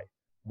why.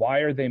 Why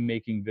are they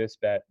making this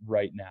bet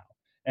right now?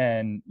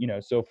 And,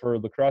 so for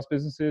lacrosse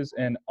businesses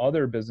and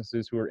other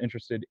businesses who are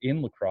interested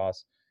in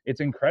lacrosse,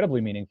 it's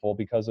incredibly meaningful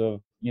because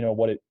of,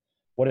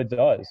 what it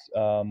does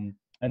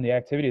and the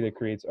activity that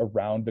creates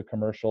around the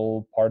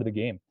commercial part of the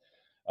game.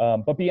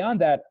 But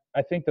beyond that,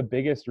 I think the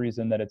biggest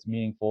reason that it's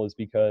meaningful is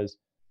because,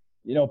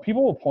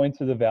 people will point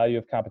to the value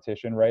of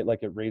competition, right?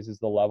 Like, it raises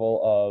the level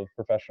of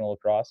professional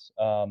lacrosse.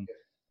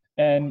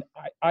 And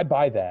I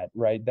buy that,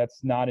 right?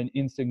 That's not an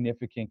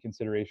insignificant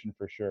consideration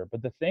for sure.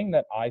 But the thing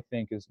that I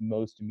think is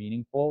most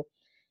meaningful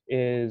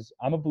is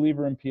I'm a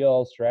believer in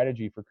PLL's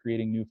strategy for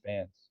creating new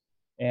fans.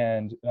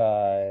 And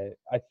I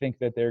think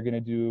that they're going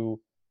to do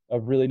a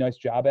really nice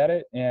job at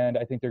it. And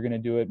I think they're going to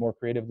do it more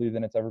creatively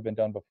than it's ever been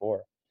done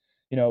before.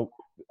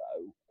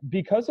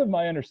 Because of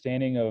my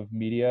understanding of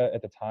media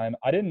at the time,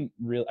 I kind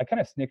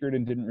of snickered at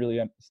and didn't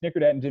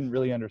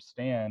really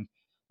understand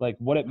like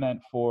what it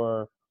meant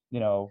for,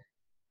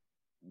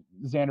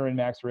 Xander and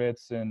Max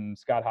Ritz and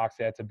Scott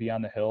Hoxstat to be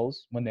on the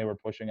hills when they were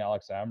pushing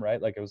Alex M,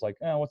 right? Like, it was like,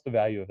 what's the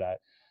value of that?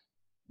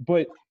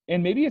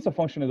 And maybe it's a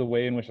function of the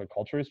way in which the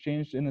culture has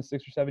changed in the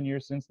 6 or 7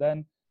 years since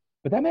then,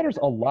 but that matters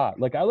a lot.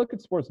 Like, I look at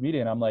sports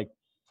media and I'm like,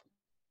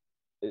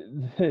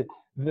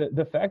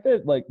 the fact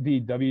that like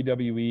the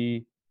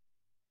WWE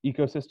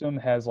ecosystem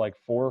has like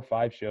 4 or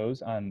 5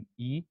 shows on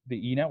the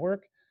E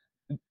network,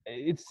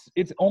 it's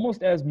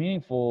almost as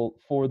meaningful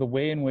for the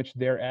way in which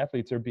their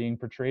athletes are being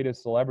portrayed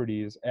as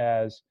celebrities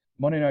as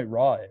Monday Night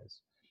Raw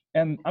is.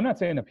 And I'm not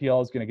saying the PL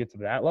is going to get to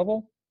that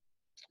level,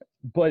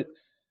 but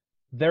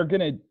they're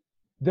going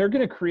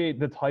to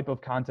create the type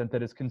of content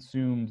that is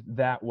consumed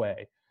that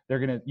way,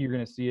 you're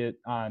gonna see it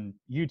on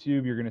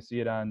YouTube. You're gonna see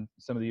it on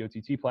some of the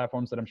OTT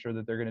platforms that I'm sure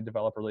that they're gonna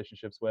develop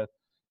relationships with.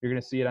 You're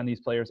gonna see it on these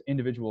players'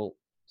 individual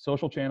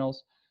social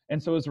channels.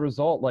 And so as a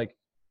result, like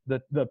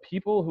the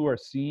people who are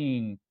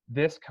seeing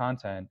this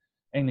content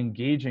and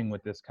engaging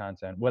with this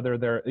content, whether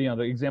they're,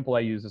 the example I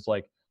use is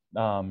like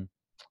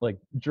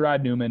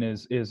Gerard Newman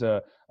is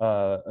a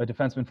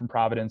defenseman from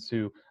Providence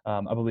who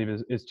I believe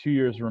is 2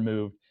 years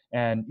removed.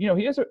 And,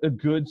 he has a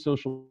good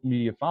social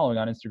media following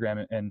on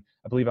Instagram and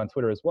I believe on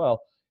Twitter as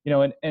well.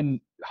 And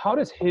how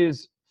does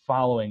his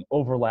following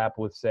overlap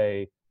with,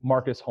 say,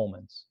 Marcus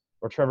Holman's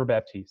or Trevor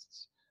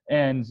Baptiste's?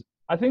 And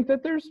I think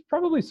that there's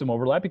probably some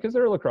overlap because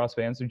there are lacrosse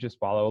fans who just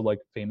follow like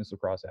famous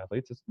lacrosse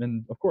athletes.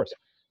 And of course,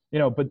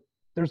 but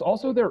there's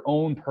also their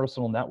own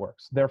personal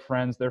networks, their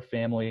friends, their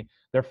family,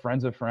 their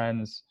friends of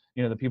friends,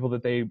 the people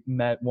that they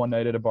met one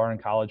night at a bar in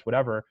college,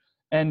 whatever.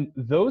 And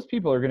those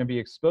people are going to be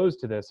exposed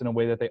to this in a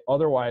way that they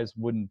otherwise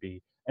wouldn't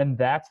be. And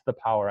that's the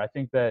power. I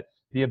think that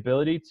the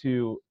ability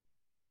to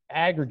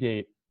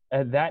aggregate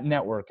that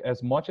network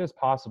as much as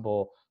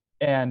possible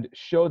and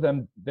show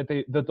them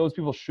that those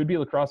people should be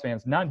lacrosse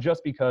fans, not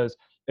just because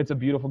it's a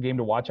beautiful game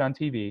to watch on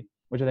TV,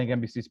 which I think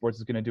NBC Sports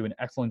is going to do an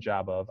excellent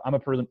job of. I'm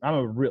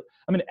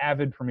an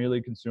avid Premier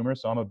League consumer,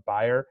 so I'm a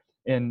buyer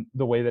in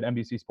the way that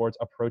NBC Sports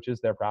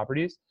approaches their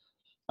properties.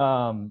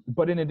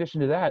 But in addition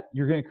to that,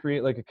 you're going to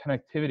create like a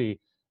connectivity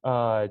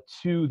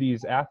to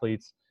these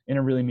athletes in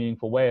a really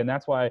meaningful way. And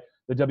that's why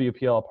the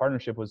WPL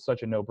partnership was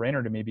such a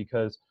no-brainer to me,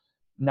 because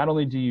not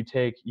only do you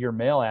take your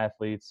male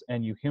athletes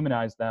and you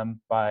humanize them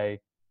by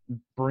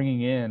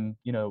bringing in,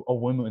 a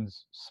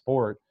women's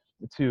sport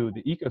to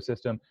the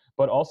ecosystem,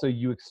 but also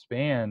you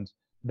expand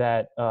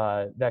that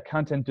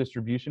content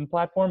distribution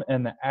platform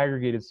and the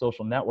aggregated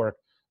social network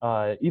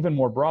even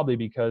more broadly,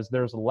 because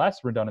there's less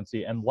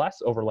redundancy and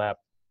less overlap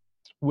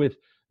with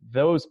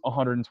those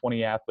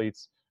 120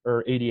 athletes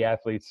or 80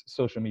 athletes'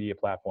 social media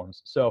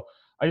platforms. So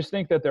I just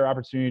think that their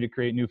opportunity to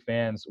create new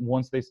fans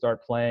once they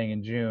start playing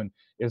in June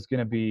is going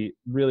to be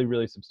really,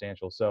 really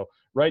substantial. So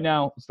right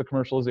now it's the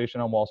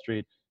commercialization on Wall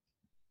Street.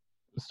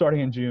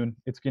 Starting in June,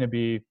 it's going to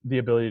be the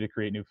ability to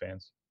create new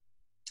fans.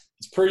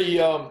 It's pretty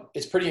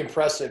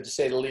impressive, to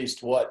say the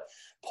least, what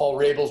Paul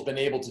Rabel's been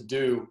able to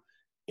do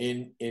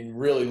in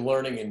really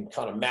learning and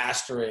kind of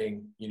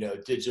mastering,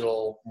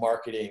 digital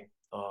marketing,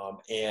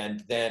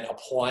 and then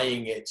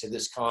applying it to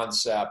this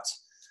concept,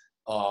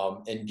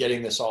 and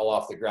getting this all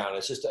off the ground.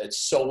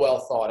 It's so well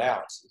thought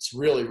out. It's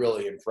really,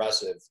 really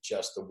impressive,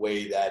 just the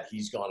way that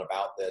he's gone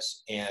about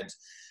this. And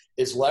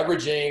it's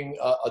leveraging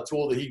a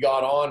tool that he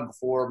got on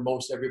before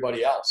most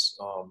everybody else.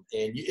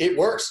 And it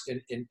works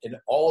in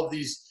all of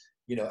these,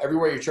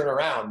 everywhere you turn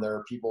around, there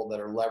are people that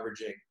are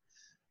leveraging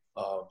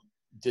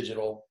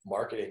digital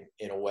marketing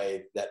in a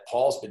way that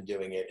Paul's been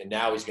doing it. And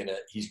now he's going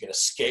to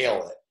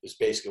scale it, is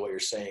basically what you're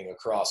saying,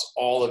 across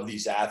all of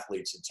these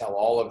athletes and tell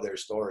all of their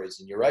stories.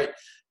 And you're right.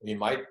 I mean,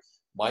 my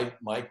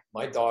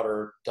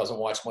daughter doesn't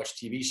watch much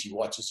TV. She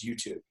watches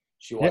YouTube.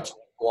 She watches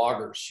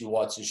bloggers. She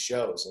watches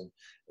shows. And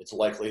it's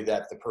likely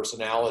that the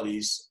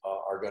personalities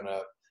are going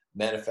to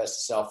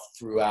manifest itself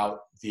throughout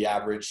the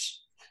average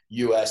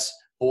U.S.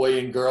 boy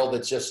and girl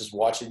that just is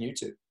watching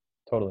YouTube.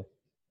 Totally.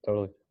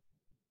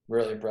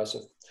 Really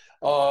impressive.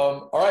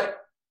 All right.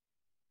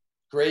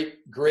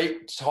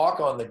 Great talk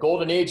on the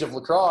golden age of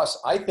lacrosse.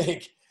 I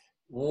think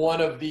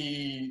one of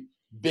the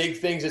big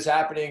things that's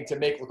happening to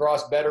make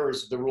lacrosse better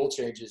is the rule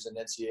changes in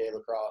NCAA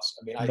lacrosse.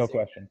 I mean, no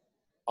question.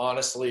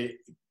 Honestly,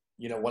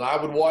 when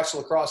I would watch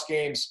lacrosse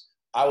games,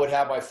 I would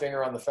have my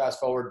finger on the fast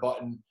forward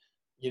button,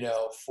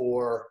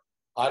 for,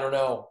 I don't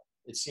know,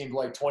 it seemed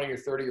like 20 or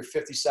 30 or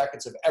 50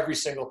 seconds of every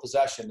single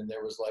possession. And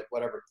there was like,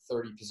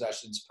 30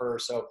 possessions per.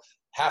 So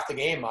half the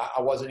game I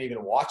wasn't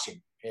even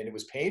watching, and it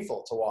was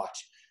painful to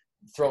watch,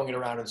 throwing it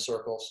around in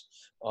circles.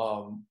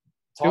 It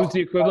was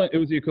the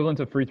equivalent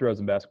of free throws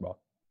in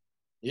basketball.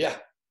 Yeah,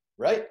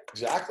 right.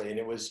 Exactly. And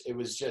it was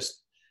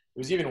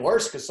even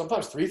worse, because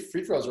sometimes free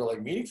throws are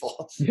like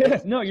meaningful. Yeah,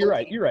 no, you're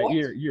right. You're right.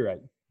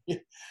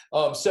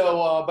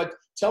 But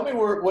tell me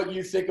what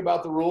you think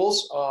about the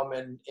rules,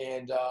 and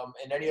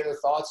any other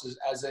thoughts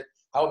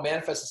how it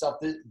manifests itself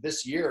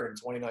this year in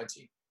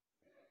 2019.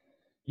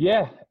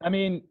 Yeah, I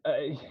mean,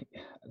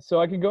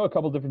 so I can go a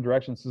couple different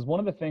directions. Because one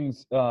of the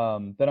things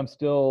that I'm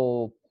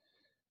still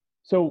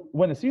 – so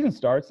when the season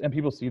starts and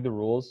people see the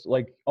rules,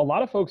 like a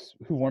lot of folks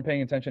who weren't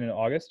paying attention in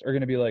August are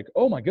going to be like,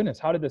 oh, my goodness,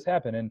 how did this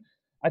happen? And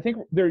I think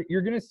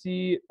you're going to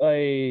see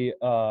I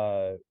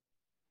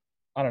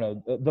don't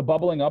know, the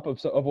bubbling up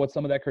of what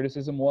some of that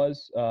criticism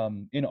was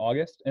in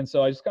August. And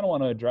so I just kind of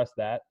want to address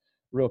that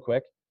real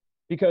quick,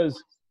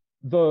 because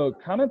the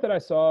comment that I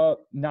saw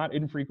not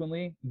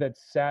infrequently that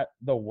sat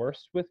the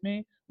worst with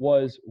me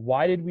was,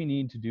 why did we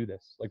need to do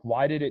this? Like,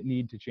 why did it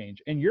need to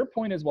change? And your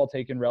point is well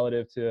taken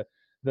relative to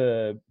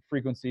the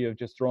frequency of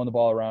just throwing the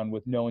ball around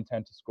with no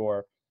intent to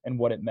score and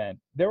what it meant.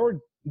 There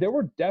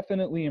were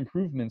definitely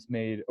improvements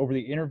made over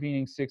the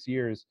intervening 6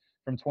 years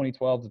from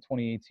 2012 to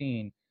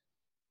 2018.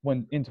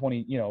 When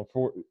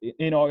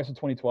in August of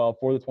 2012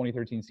 for the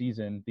 2013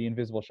 season, the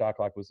invisible shot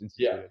clock was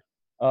instituted.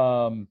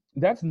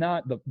 That's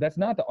not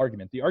the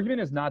argument. The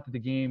argument is not that the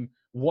game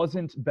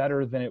wasn't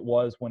better than it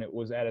was when it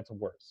was at its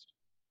worst.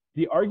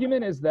 The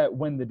argument is that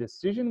when the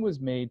decision was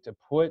made to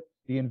put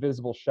the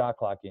invisible shot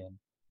clock in,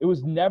 it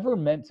was never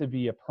meant to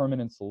be a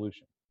permanent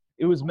solution.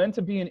 It was meant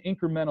to be an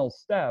incremental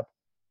step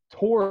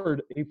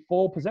toward a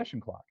full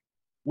possession clock,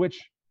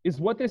 which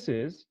is what this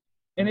is,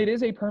 and it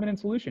is a permanent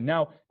solution.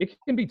 Now, it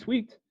can be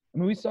tweaked. I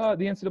mean, we saw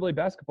the NCAA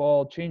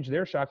basketball change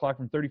their shot clock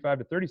from 35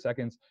 to 30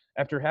 seconds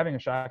after having a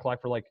shot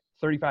clock for like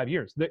 35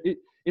 years.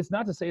 It's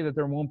not to say that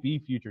there won't be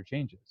future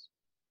changes,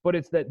 but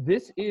it's that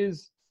this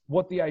is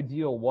what the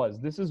ideal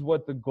was. This is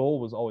what the goal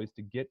was always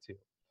to get to.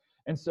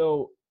 And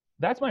so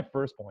that's my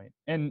first point.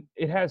 And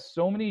it has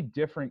so many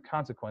different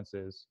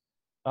consequences.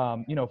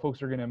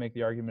 Folks are going to make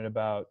the argument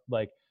about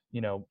like,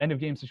 end of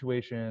game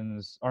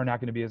situations are not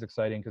going to be as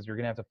exciting because you're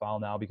going to have to foul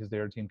now because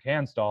their team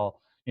can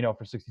stall,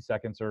 for 60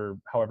 seconds or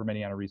however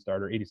many on a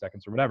restart or 80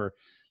 seconds or whatever.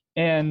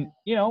 And,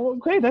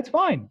 okay, that's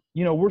fine.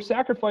 We're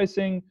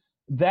sacrificing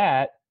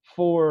that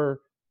for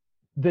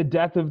the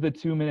death of the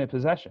 2-minute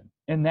possession.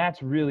 And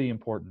that's really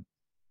important.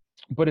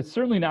 But it's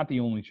certainly not the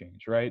only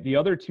change, right? The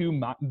other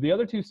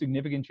two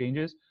significant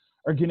changes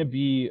are going to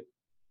be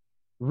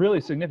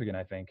really significant,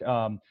 I think,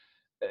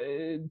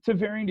 to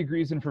varying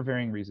degrees and for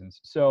varying reasons.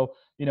 So,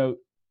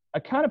 I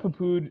kind of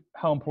poo-pooed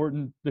how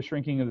important the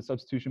shrinking of the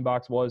substitution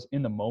box was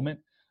in the moment,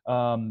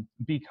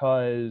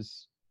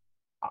 because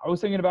I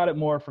was thinking about it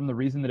more from the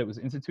reason that it was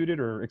instituted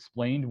or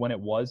explained when it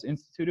was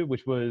instituted,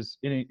 which was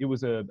it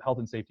was a health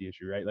and safety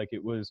issue, right? Like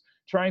it was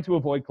trying to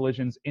avoid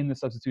collisions in the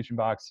substitution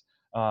box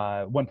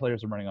when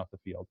players are running off the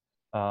field.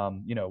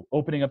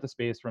 Opening up the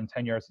space from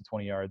 10 yards to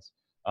 20 yards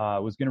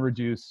was going to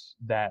reduce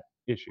that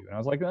issue. And I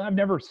was like, I've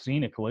never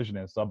seen a collision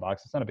in a sub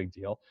box. It's not a big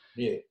deal.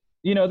 Yeah.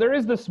 There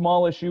is the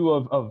small issue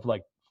of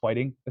like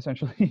fighting,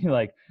 essentially,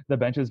 like the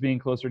benches being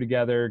closer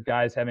together,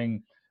 guys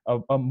having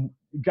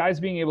guys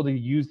being able to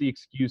use the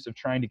excuse of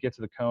trying to get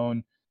to the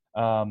cone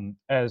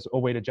as a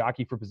way to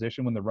jockey for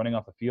position when they're running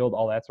off the field,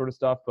 all that sort of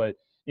stuff. But,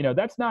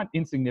 that's not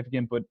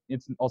insignificant, but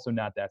it's also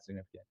not that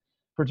significant,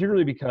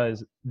 particularly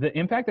because the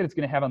impact that it's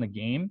going to have on the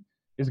game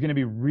is going to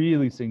be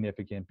really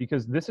significant,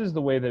 because this is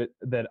the way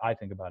that I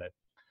think about it.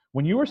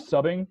 When you were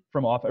subbing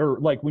from off, or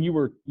like when you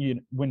were,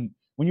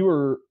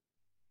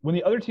 when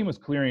the other team was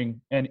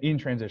clearing and in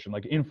transition,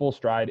 like in full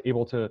stride,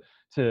 able to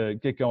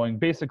get going,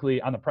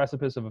 basically on the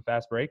precipice of a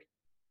fast break,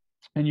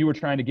 and you were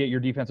trying to get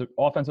your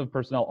offensive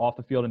personnel off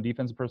the field and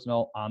defensive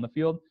personnel on the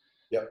field,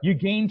 yep, you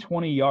gained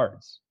 20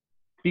 yards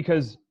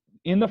because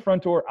in the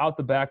front door, out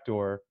the back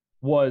door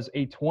was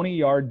a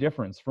 20-yard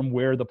difference from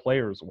where the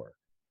players were.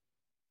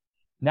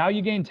 Now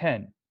you gain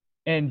 10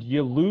 and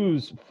you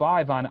lose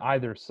 5 on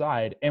either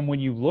side. And when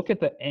you look at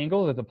the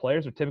angle that the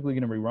players are typically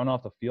going to be run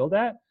off the field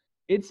at,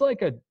 it's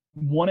like a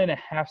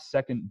 1.5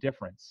 second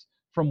difference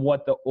from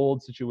what the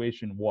old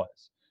situation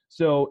was.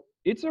 So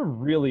it's a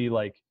really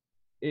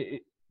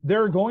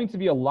there are going to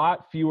be a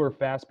lot fewer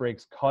fast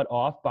breaks cut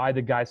off by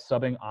the guys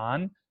subbing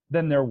on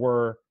than there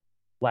were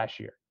last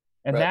year.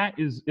 And right,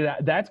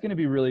 that's going to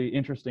be really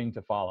interesting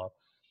to follow.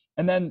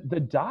 And then the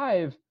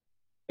dive,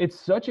 it's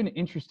such an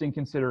interesting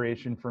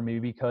consideration for me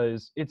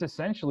because it's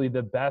essentially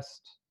the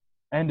best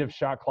end of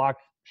shot clock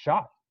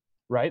shot,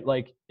 right?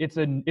 Like it's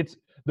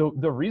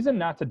the reason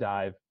not to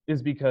dive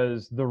is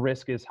because the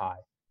risk is high.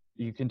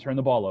 You can turn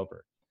the ball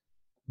over.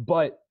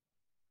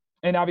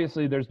 And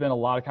obviously there's been a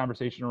lot of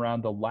conversation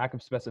around the lack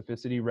of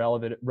specificity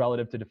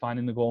relative to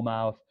defining the goal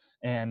mouth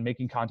and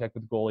making contact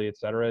with the goalie, et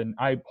cetera. And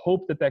I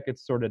hope that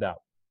gets sorted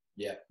out.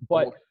 Yeah.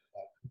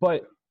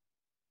 But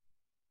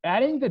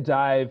adding the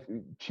dive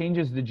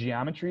changes the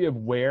geometry of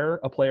where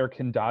a player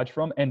can dodge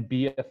from and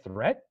be a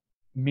threat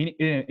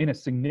in a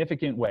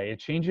significant way. It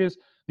changes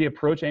the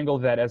approach angle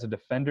that as a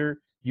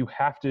defender you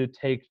have to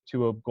take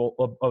to a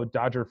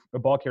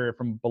ball carrier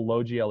from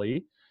below GLE.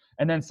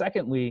 And then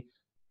secondly,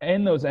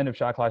 in those end of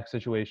shot clock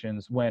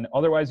situations when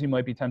otherwise you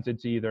might be tempted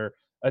to either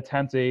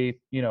attempt a,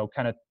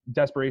 kind of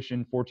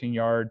desperation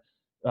 14-yard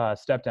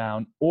step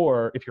down,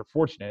 or if you're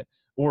fortunate,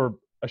 or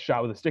a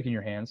shot with a stick in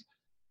your hands,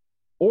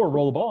 or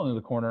roll the ball into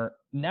the corner.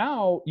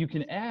 Now you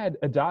can add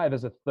a dive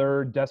as a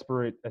third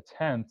desperate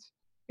attempt,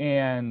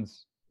 and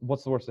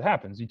what's the worst that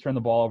happens? You turn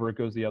the ball over, it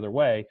goes the other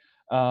way.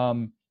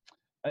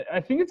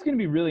 I think it's going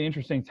to be really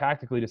interesting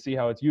tactically to see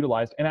how it's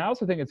utilized, and I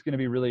also think it's going to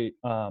be really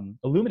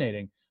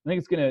illuminating. I think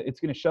it's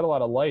going to shed a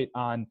lot of light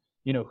on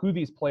who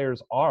these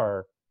players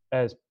are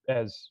as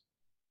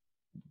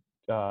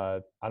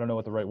I don't know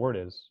what the right word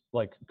is,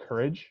 like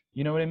courage.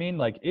 You know what I mean?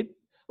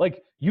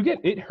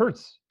 It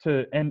hurts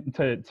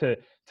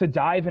to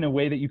dive in a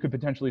way that you could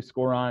potentially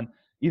score on,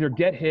 either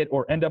get hit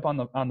or end up on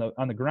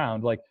the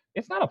ground. Like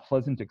it's not a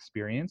pleasant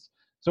experience.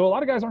 So a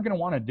lot of guys aren't going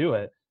to want to do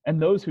it. And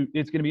those who,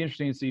 it's going to be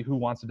interesting to see who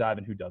wants to dive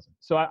and who doesn't.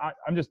 So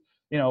I'm just,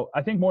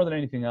 I think more than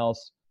anything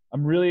else,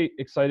 I'm really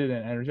excited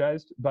and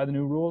energized by the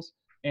new rules.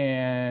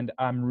 And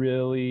I'm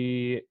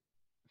really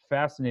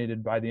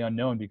fascinated by the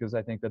unknown because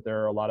I think that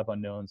there are a lot of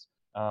unknowns.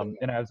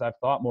 And as I've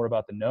thought more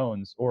about the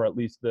knowns, or at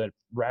least the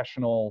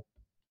rational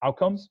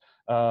outcomes.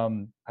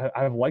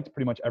 I've liked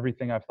pretty much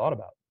everything I've thought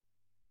about.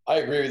 I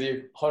agree with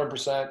you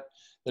 100%.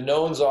 The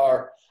knowns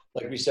are,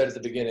 like we said at the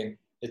beginning,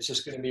 it's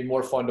just going to be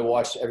more fun to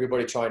watch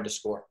everybody trying to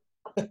score.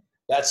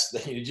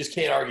 You just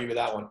can't argue with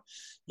that one.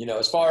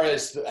 As far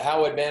as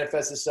how it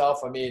manifests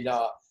itself, I mean,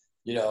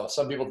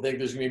 some people think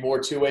there's going to be more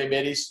two-way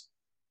middies.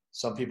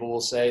 Some people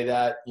will say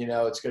that,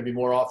 it's going to be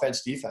more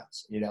offense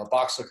defense.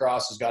 Box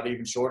lacrosse has got an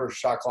even shorter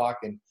shot clock,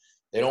 and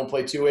they don't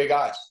play two-way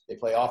guys. They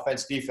play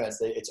offense defense.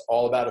 It's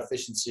all about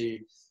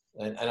efficiency.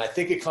 And I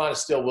think it kind of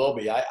still will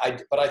be.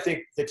 But I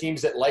think the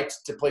teams that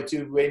liked to play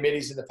two-way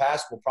middies in the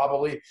past will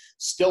probably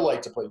still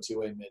like to play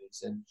two-way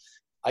middies. And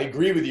I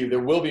agree with you. There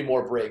will be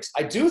more breaks.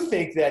 I do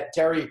think that,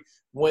 Terry,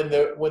 when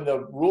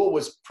the rule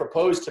was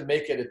proposed to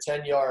make it a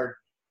 10-yard,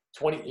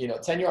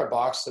 10-yard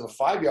box to a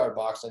 5-yard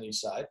box on each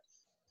side,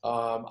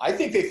 I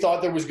think they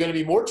thought there was going to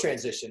be more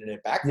transition in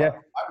it backfired,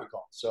 I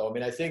recall. So, I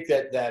mean, I think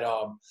that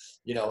and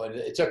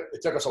it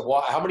took us a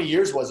while. How many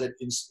years was it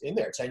in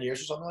there? 10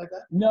 years or something like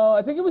that? No,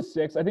 I think it was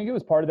 6. I think it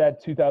was part of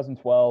that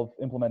 2012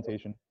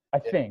 implementation. I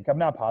think. I'm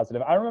not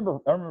positive. I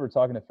remember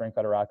talking to Frank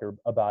Federacker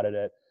about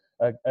it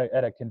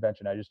at a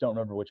convention. I just don't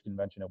remember which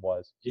convention it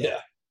was. Yeah,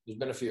 there's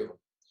been a few.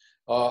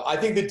 I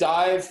think the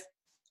dive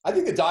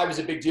is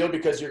a big deal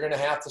because you're going to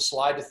have to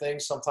slide to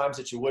things sometimes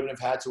that you wouldn't have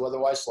had to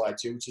otherwise slide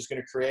to, which is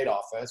going to create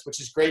offense, which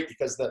is great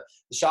because the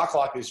shot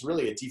clock is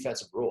really a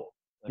defensive rule.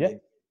 I mean,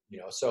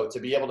 so to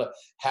be able to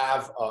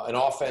have an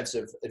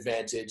offensive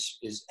advantage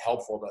is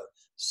helpful to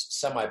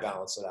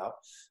semi-balance it out.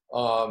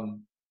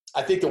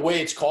 I think the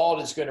way it's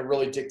called is going to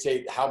really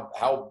dictate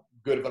how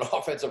good of an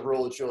offensive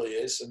rule it truly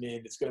is. I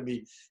mean, it's going to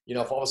be,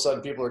 if all of a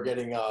sudden people are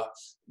getting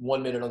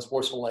 1 minute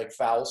unsportsmanlike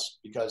fouls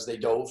because they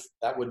dove,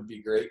 that wouldn't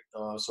be great.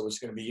 So it's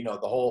going to be, the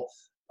whole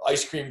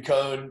ice cream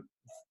cone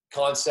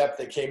concept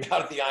that came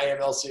out of the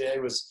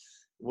IMLCA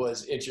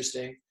was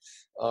interesting.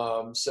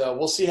 So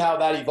we'll see how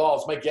that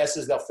evolves. My guess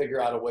is they'll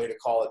figure out a way to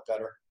call it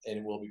better, and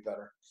it will be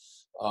better.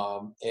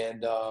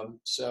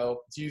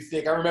 So do you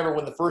think – I remember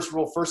when the first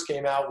rule first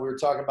came out, we were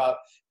talking about,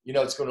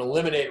 it's going to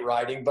eliminate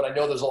riding, but I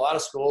know there's a lot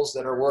of schools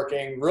that are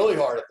working really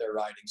hard at their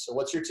riding. So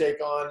what's your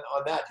take on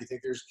that? Do you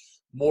think there's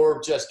more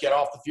of just get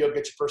off the field,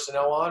 get your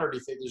personnel on, or do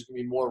you think there's going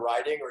to be more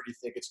riding, or do you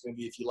think it's going to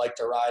be if you like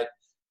to ride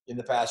in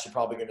the past, you're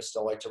probably going to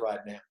still like to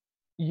ride now?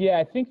 Yeah,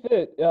 I think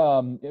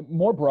that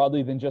more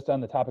broadly than just on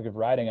the topic of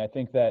riding, I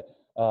think that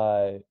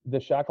the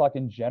shot clock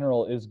in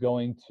general is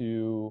going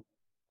to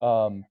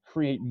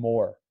create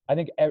more. I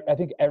think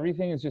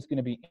everything is just going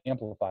to be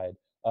amplified.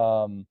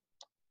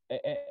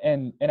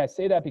 And I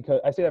say that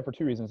for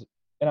 2 reasons,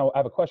 and I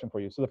have a question for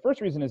you. So the first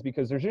reason is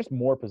because there's just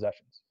more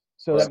possessions.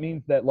 So that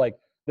means that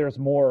there's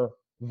more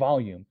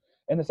volume.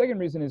 And the second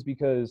reason is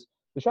because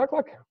the shot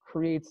clock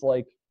creates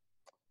a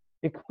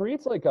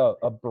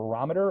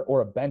barometer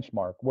or a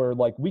benchmark where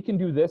we can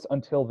do this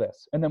until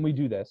this, and then we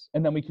do this,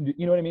 and then we can do,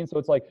 you know what I mean? So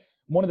it's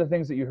one of the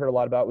things that you heard a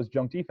lot about was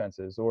junk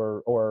defenses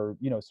or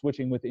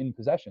switching within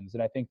possessions.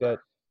 And I think that,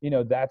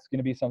 that's going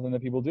to be something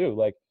that people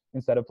do.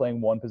 Instead of playing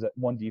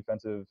one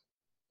defensive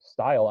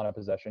style on a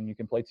possession, you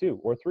can play 2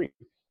 or 3,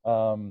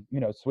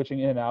 switching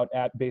in and out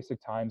at basic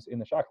times in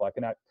the shot clock.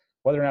 And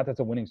whether or not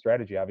that's a winning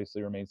strategy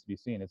obviously remains to be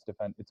seen. It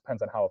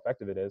depends on how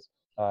effective it is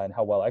and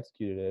how well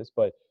executed it is.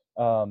 But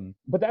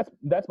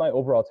that's my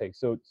overall take.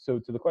 So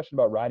to the question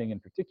about riding in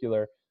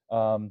particular,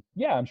 I'm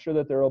sure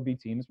that there will be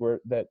teams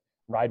that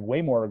ride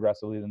way more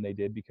aggressively than they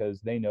did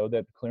because they know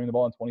that clearing the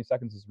ball in 20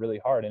 seconds is really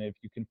hard. And if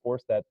you can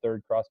force that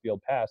third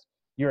cross-field pass,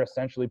 you're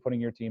essentially putting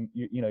your team,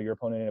 your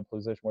opponent in a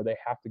position where they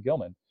have to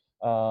Gilman.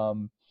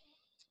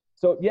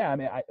 So yeah, I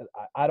mean,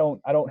 I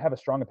don't have a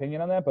strong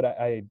opinion on that, but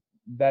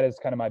that is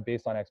kind of my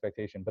baseline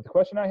expectation. But the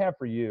question I have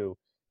for you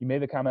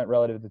made the comment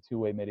relative to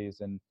two-way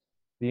middies and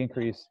the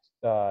increased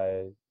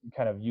kind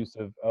of use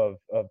of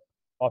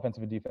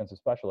offensive and defensive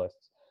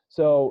specialists.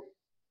 So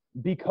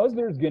because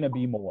there's going to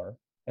be more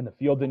and the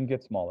field didn't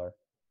get smaller,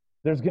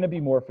 there's going to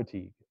be more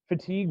fatigue.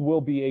 Fatigue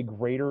will be a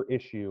greater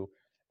issue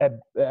at,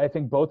 I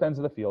think, both ends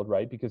of the field,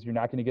 right? Because you're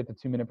not going to get the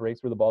 2-minute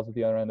breaks where the ball's at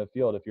the other end of the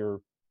field if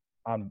you're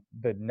on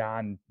the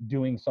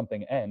non-doing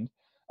something end.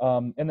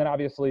 And then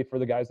obviously for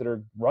the guys that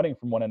are running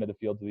from one end of the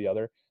field to the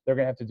other, they're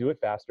going to have to do it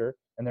faster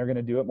and they're going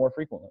to do it more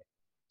frequently.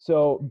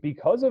 So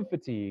because of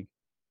fatigue,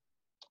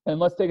 and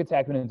let's take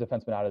attackmen and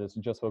defensemen out of this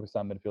and just focus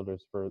on midfielders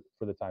for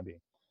the time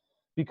being.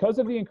 Because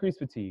of the increased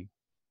fatigue,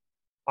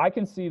 I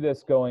can see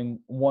this going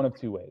one of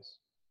two ways.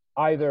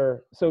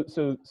 Either, so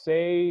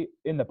say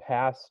in the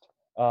past,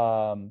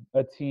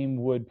 a team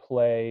would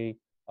play,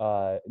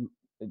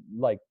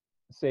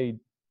 say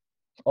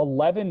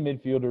 11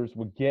 midfielders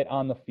would get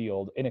on the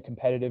field in a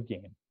competitive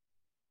game.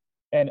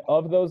 And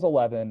of those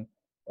 11,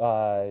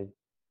 7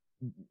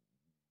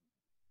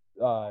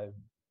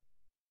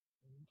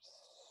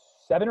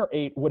 or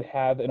 8 would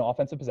have an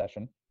offensive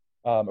possession,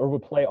 or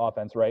would play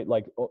offense, right?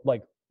 Like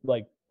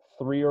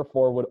 3 or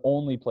 4 would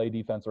only play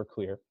defense or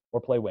clear or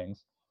play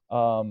wings.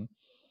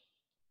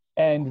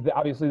 And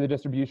obviously the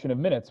distribution of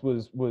minutes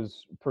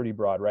was pretty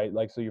broad, right?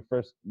 Like, so your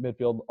first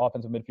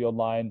offensive midfield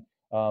line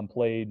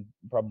played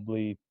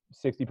probably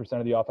 60%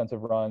 of the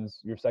offensive runs.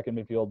 Your second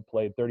midfield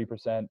played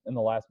 30%, and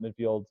the last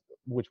midfield,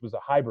 which was a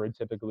hybrid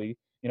typically,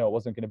 it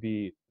wasn't going to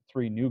be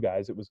 3 new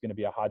guys. It was going to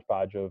be a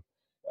hodgepodge of,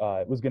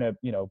 it was going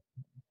to,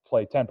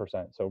 play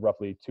 10%, so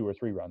roughly 2 or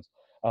 3 runs.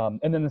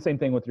 And then the same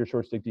thing with your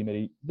short stick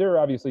D-midi. There are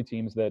obviously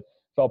teams that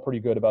felt pretty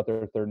good about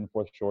their third and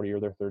fourth shorty or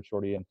their third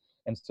shorty.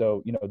 And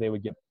so,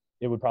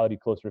 it would probably be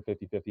closer to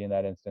 50-50 in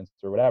that instance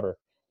or whatever.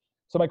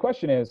 So my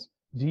question is,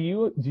 do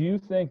you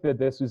think that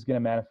this is going to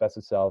manifest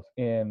itself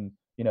in,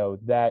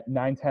 that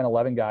 9, 10,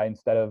 11 guy,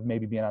 instead of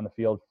maybe being on the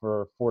field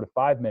for 4 to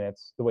 5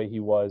 minutes, the way he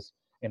was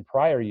in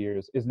prior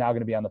years, is now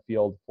going to be on the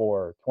field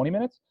for 20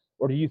 minutes?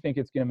 Or do you think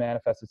it's going to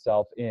manifest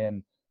itself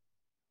in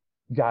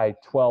guy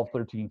 12,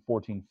 13,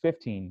 14,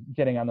 15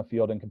 getting on the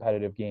field in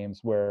competitive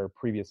games where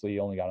previously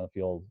only got on the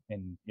field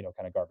in,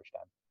 kind of garbage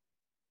time?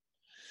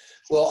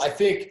 Well, I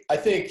think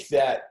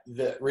that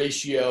the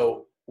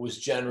ratio was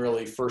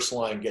generally first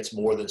line gets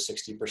more than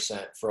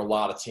 60% for a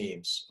lot of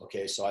teams.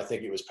 Okay. So I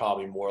think it was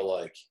probably more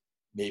like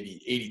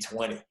maybe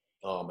 80-20.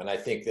 And I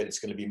think that it's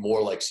going to be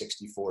more like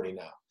 60-40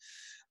 now.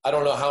 I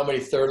don't know how many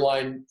third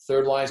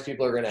lines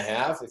people are going to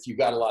have. If you've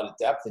got a lot of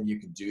depth and you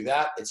can do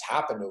that, it's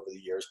happened over the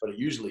years, but it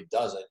usually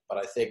doesn't. But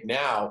I think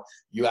now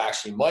you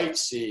actually might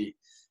see,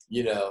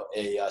 a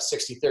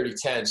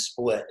 60-30-10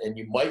 split, and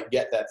you might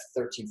get that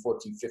 13,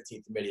 14,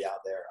 15th midi out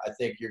there. I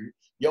think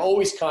you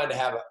always kind of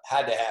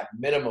had to have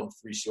minimum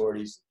 3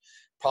 shorties.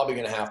 Probably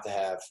going to have,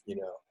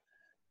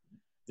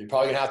 you're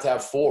probably going to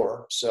have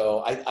 4.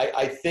 So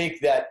I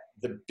think that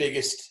the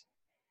biggest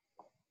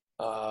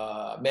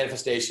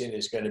manifestation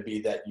is going to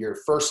be that your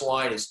first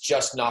line is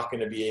just not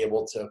going to be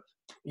able to,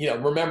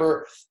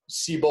 remember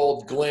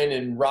Seabold, Glenn,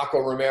 and Rocco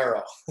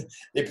Romero.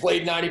 They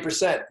played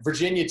 90%.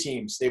 Virginia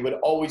teams, they would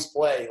always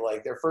play,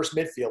 like their first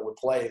midfield would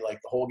play like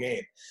the whole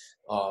game.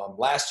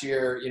 Last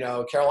year,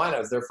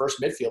 Carolina, their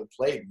first midfield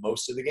played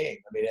most of the game.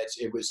 I mean,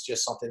 it was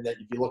just something that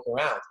if you look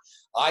around,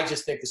 I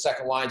just think the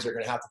second lines are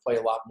going to have to play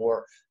a lot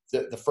more.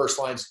 The first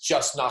line's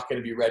just not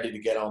going to be ready to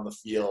get on the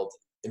field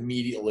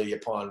immediately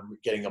upon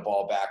getting a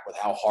ball back with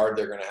how hard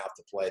they're going to have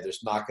to play.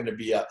 There's not going to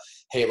be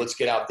hey, let's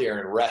get out there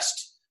and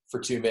rest for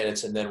 2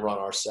 minutes and then run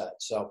our set.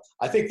 So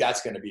I think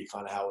that's going to be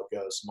kind of how it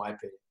goes, in my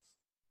opinion.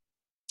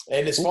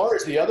 And as far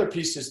as the other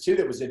pieces too,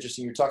 that was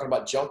interesting, you're talking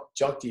about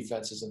junk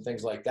defenses and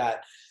things like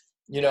that.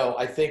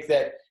 I think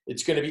that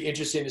it's going to be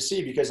interesting to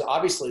see, because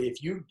obviously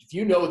if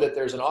you know that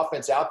there's an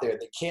offense out there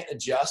that can't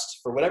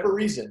adjust for whatever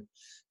reason,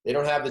 they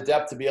don't have the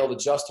depth to be able to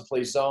adjust to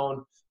play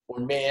zone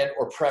or man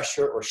or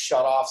pressure or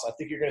shutoffs. I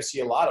think you're going to see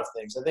a lot of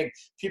things. I think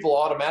people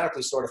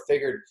automatically sort of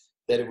figured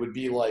that it would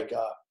be like,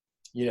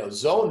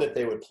 zone that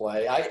they would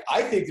play.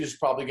 I think there's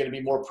probably going to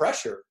be more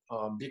pressure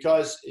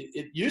because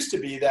it used to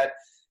be that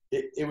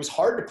it was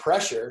hard to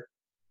pressure,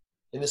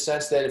 in the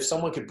sense that if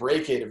someone could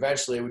break it,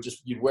 eventually it would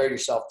you'd wear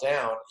yourself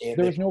down. And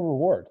there was no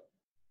reward.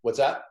 What's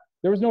that?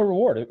 There was no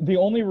reward. The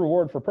only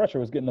reward for pressure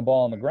was getting the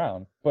ball on the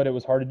ground, but it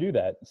was hard to do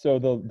that. So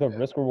the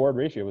risk-reward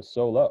ratio was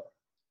so low.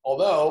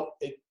 Although,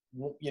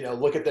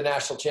 look at the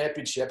national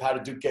championship. How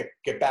did Duke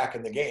get back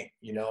in the game?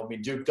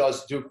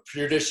 Duke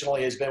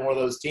traditionally has been one of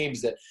those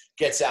teams that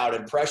gets out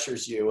and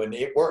pressures you, and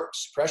it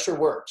works. Pressure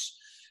works.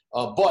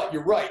 But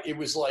you're right. It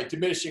was like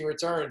diminishing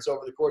returns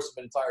over the course of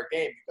an entire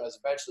game, because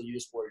eventually you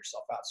just wore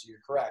yourself out. So you're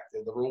correct.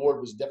 The reward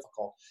was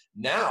difficult.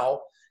 Now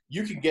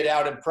you can get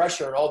out and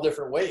pressure in all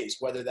different ways,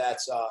 whether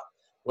that's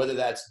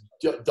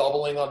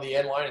doubling on the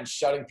end line and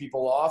shutting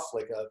people off,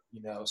 like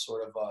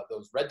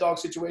those Red Dog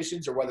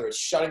situations, or whether it's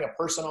shutting a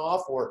person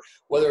off, or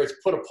whether it's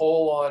put a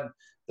pole on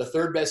the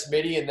third best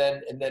midi and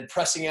then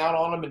pressing out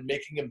on them and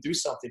making them do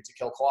something to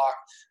kill clock,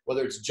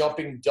 whether it's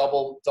jumping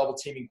double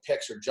teaming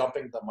picks or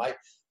jumping them.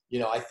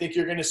 I think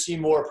you're going to see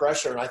more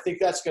pressure, and I think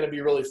that's going to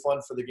be really fun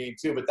for the game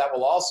too. But that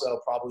will also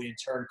probably in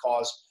turn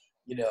cause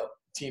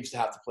teams to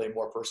have to play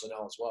more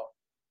personnel as well.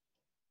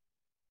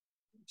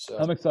 So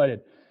I'm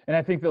excited. And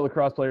I think that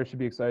lacrosse players should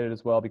be excited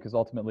as well, because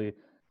ultimately,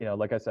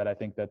 like I said, I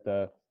think that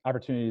the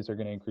opportunities are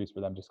going to increase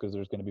for them just because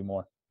there's going to be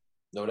more.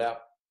 No doubt.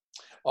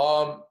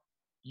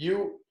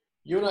 You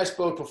and I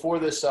spoke before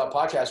this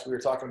podcast. We were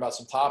talking about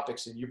some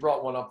topics, and you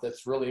brought one up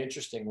that's really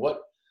interesting.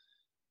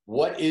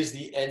 What is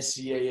the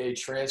NCAA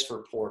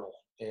transfer portal?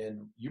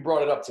 And you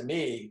brought it up to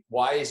me.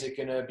 Why is it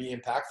going to be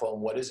impactful,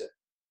 and what is it?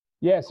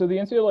 Yeah, so the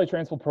NCAA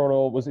transfer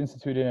portal was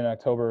instituted in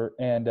October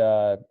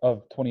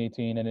of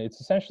 2018, and it's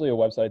essentially a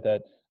website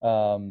that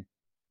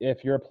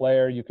if you're a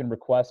player, you can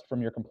request from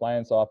your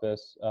compliance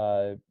office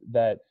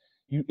that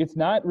it's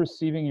not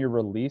receiving your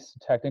release.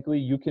 Technically,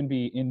 you can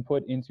be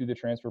input into the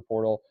transfer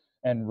portal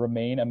and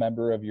remain a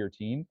member of your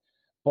team,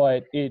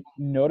 but it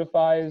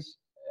notifies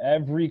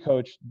every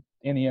coach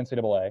in the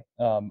NCAA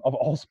of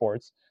all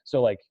sports.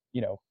 So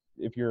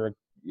if you're a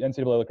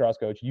NCAA lacrosse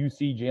coach, you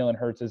see Jalen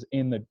Hurts is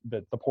in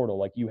the portal.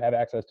 Like, you have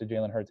access to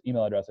Jalen Hurts'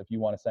 email address if you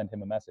want to send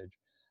him a message.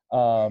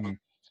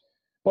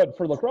 But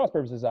for lacrosse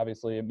purposes,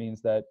 obviously, it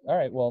means that, all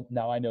right, well,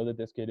 now I know that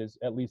this kid is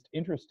at least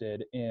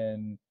interested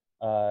in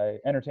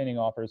entertaining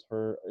offers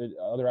for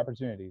other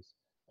opportunities.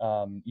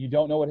 You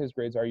don't know what his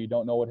grades are. You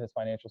don't know what his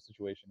financial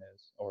situation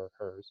is, or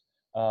hers.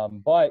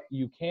 But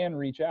you can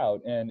reach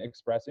out and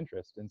express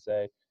interest and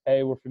say,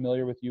 hey, we're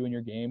familiar with you and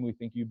your game. We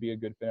think you'd be a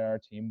good fit on our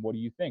team. What do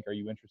you think? Are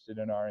you interested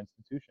in our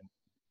institution?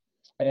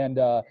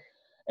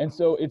 And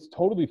so it's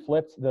totally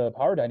flipped the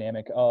power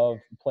dynamic of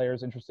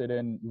players interested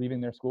in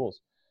leaving their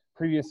schools.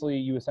 Previously,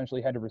 you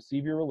essentially had to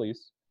receive your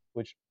release,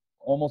 which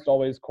almost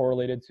always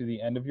correlated to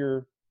the end of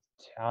your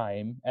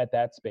time at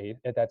that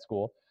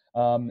school.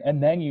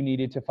 And then you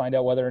needed to find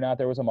out whether or not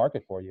there was a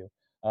market for you.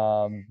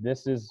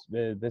 This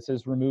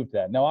has removed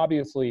that. Now,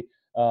 obviously,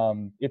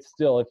 it's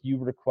still, if you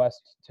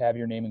request to have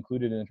your name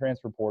included in the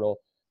transfer portal,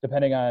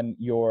 depending on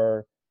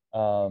your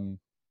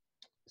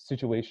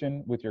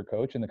situation with your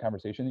coach and the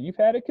conversation that you've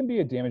had, it can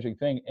be a damaging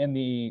thing. And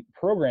the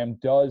program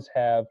does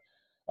have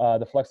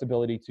the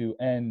flexibility to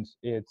end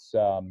its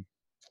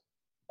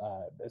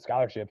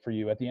scholarship for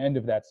you at the end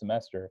of that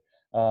semester.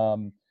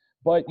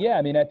 But yeah,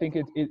 I mean, I think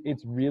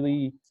it's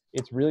really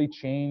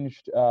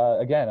changed,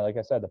 again, like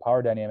I said, the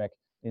power dynamic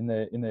in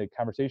the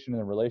conversation, in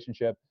the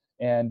relationship.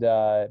 And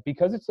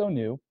because it's so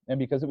new, and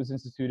because it was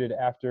instituted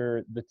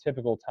after the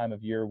typical time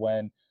of year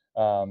when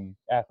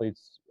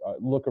athletes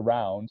look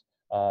around,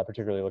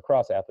 particularly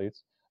lacrosse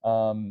athletes,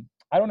 I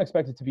don't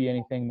expect it to be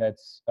anything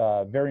that's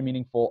very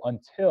meaningful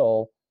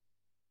until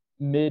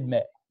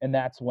mid-May. And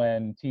that's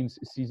when teams'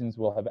 seasons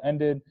will have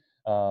ended.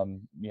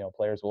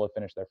 Players will have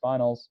finished their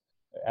finals.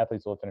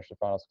 Athletes will have finished their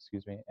finals,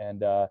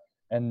 and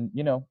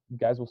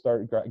guys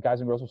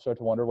and girls will start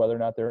to wonder whether or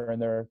not they're in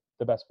the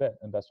best fit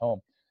and best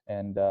home.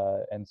 And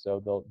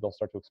so they'll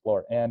start to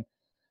explore. And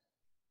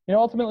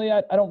ultimately,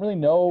 I don't really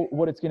know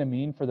what it's going to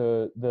mean for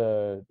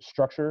the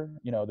structure.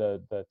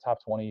 The top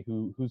 20,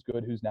 who's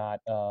good, who's not.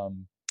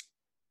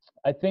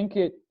 I think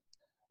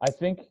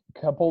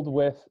coupled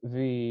with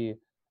the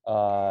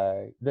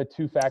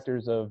two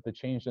factors of the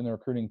change in the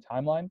recruiting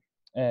timeline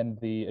and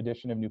the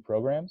addition of new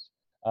programs,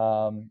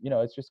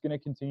 it's just going to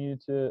continue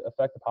to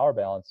affect the power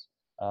balance.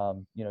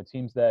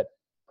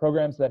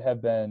 Programs that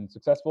have been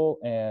successful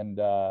and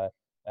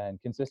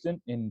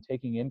consistent in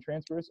taking in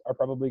transfers are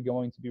probably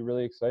going to be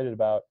really excited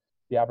about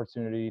the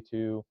opportunity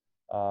to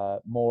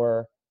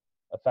more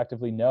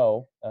effectively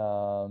know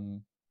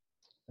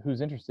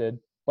who's interested.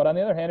 But on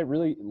the other hand, it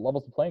really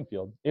levels the playing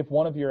field. If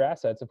one of your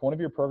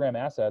program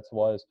assets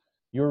was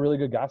you were really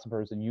good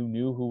gossipers and you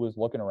knew who was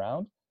looking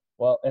around,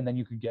 well, and then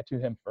you could get to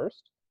him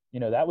first,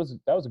 that was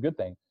a good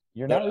thing.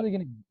 You're not really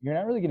going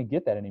to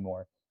get that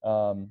anymore.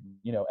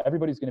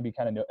 Everybody's going to be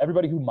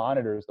everybody who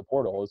monitors the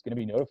portal is going to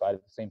be notified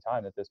at the same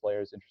time that this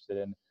player is interested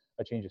in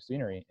a change of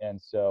scenery.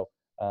 And so,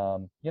 I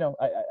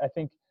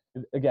think,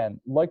 again,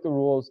 like the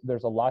rules,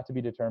 there's a lot to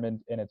be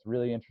determined, and it's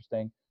really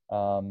interesting.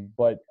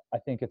 But I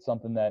think it's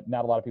something that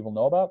not a lot of people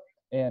know about.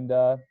 And,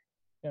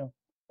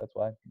 that's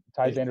why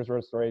Ty Sanders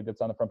wrote a story that's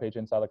on the front page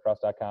of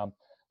InsideLacrosse.com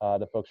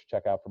that folks should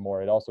check out for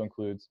more. It also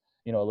includes,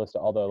 a list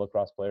of all the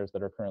lacrosse players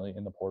that are currently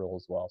in the portal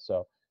as well.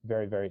 So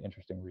very, very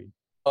interesting read.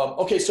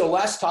 Okay, so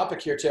last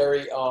topic here,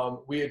 Terry.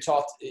 We had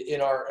talked in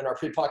our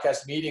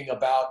pre-podcast meeting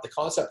about the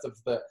concept of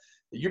that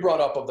you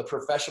brought up of the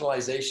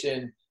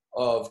professionalization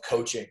of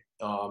coaching,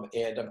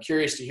 and I'm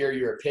curious to hear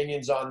your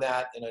opinions on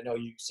that. And I know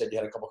you said you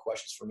had a couple of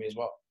questions for me as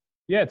well.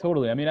 Yeah,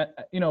 totally. I mean,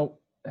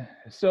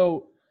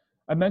 so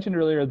I mentioned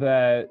earlier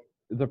that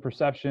the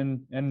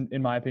perception, and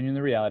in my opinion,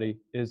 the reality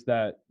is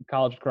that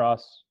college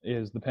lacrosse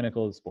is the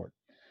pinnacle of the sport.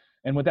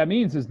 And what that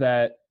means is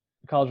that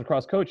college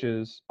lacrosse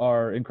coaches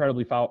are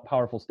incredibly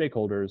powerful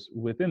stakeholders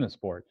within the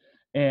sport.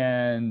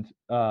 And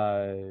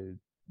the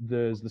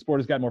sport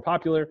has gotten more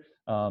popular.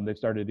 They've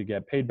started to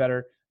get paid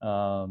better.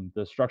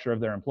 The structure of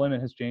their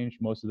employment has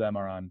changed. Most of them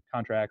are on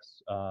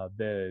contracts.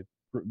 The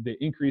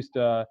increased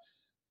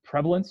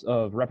prevalence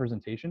of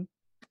representation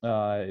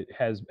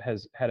has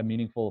had a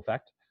meaningful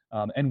effect,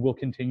 and will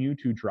continue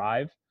to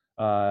drive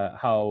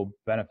how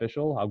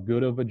beneficial, how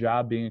good of a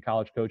job being a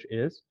college coach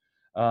is.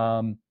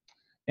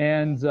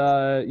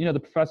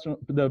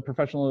 The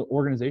professional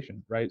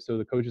organization, right? So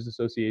the coaches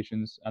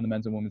associations on the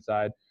men's and women's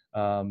side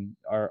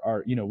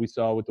are we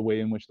saw with the way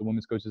in which the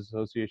Women's Coaches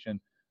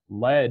Association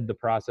led the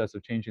process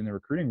of changing the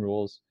recruiting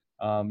rules.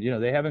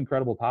 They have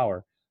incredible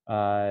power.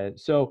 I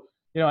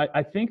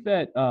think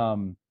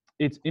that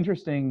it's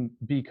interesting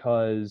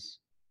because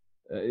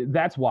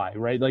that's why,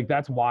 right? Like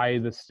that's why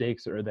the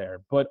stakes are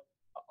there. But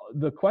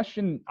the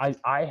question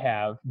I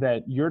have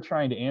that you're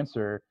trying to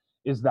answer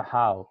is the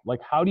how. Like,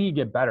 how do you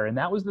get better? And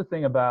that was the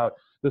thing about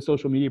the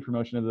social media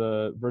promotion of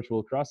the Virtual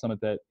Lacrosse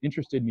Summit that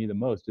interested me the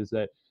most, is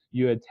that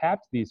you had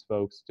tapped these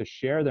folks to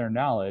share their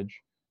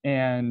knowledge,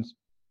 and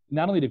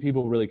not only did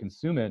people really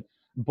consume it,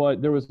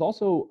 but there was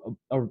also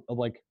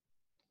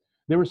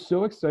they were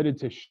so excited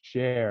to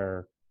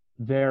share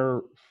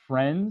their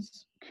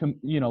friends,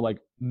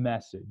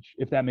 message,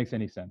 if that makes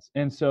any sense.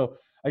 And so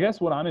I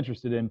guess what I'm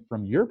interested in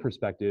from your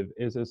perspective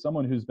is, as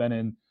someone who's been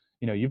in,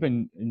 you've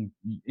been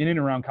in and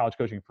around college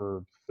coaching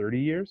for 30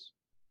 years,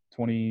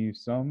 20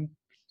 some.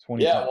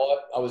 Yeah,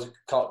 well, I was a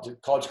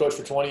college coach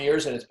for 20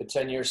 years, and it's been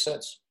 10 years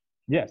since.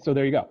 Yeah, so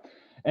there you go.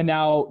 And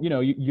now,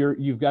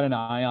 you've got an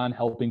eye on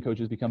helping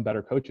coaches become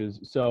better coaches.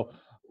 So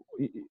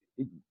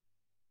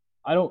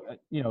I don't,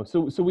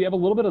 so we have a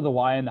little bit of the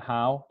why and the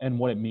how and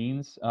what it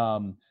means.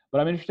 But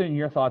I'm interested in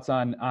your thoughts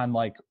on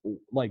like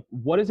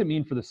what does it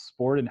mean for the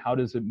sport and how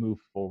does it move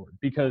forward?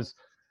 Because,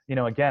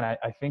 again,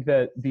 I think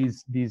that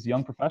these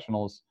young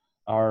professionals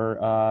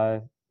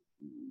are,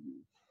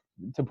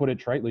 to put it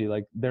tritely,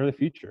 like they're the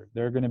future.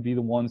 They're going to be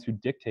the ones who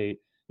dictate,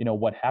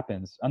 what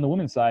happens. On the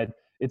women's side,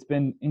 it's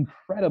been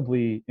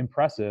incredibly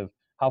impressive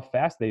how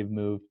fast they've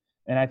moved.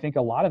 And I think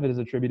a lot of it is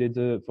attributed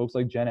to folks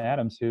like Jen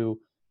Adams, who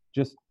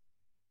just,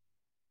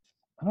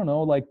 I don't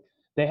know, like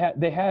they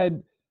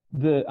had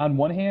on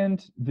one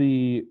hand,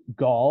 the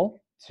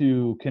gall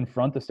to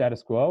confront the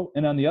status quo,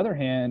 and on the other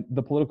hand,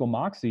 the political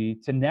moxie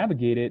to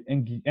navigate it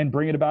and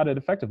bring it about it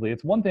effectively.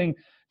 It's one thing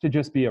to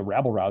just be a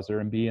rabble rouser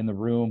and be in the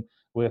room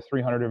with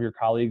 300 of your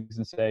colleagues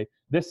and say,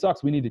 this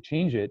sucks, we need to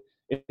change it.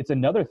 It's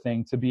another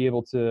thing to be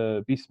able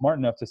to be smart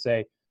enough to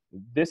say,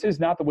 this is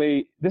not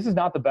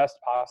the best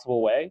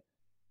possible way.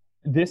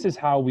 This is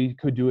how we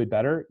could do it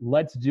better.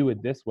 Let's do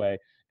it this way.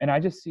 And I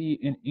just see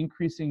an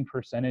increasing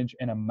percentage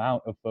and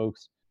amount of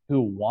folks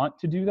who want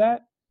to do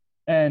that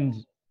and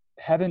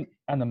haven't,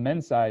 on the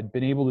men's side,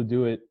 been able to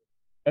do it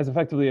as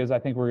effectively as I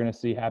think we're going to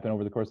see happen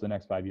over the course of the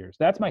next 5 years.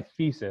 That's my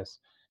thesis.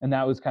 And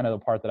that was kind of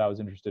the part that I was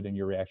interested in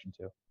your reaction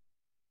to.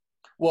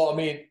 Well, I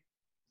mean,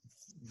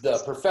 the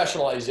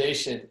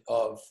professionalization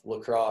of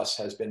lacrosse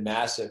has been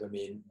massive. I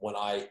mean, when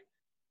I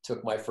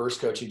took my first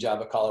coaching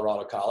job at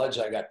Colorado College,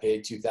 I got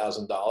paid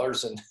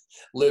 $2,000 and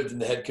lived in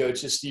the head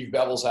coach's Steve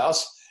Bevel's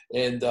house.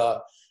 And by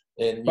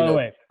the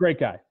way, great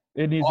guy.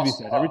 It needs to be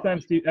said. Every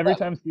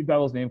time Steve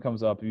Bevel's name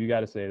comes up, you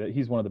got to say that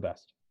he's one of the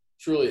best.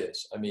 Truly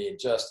is. I mean,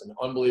 just an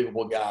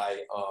unbelievable guy.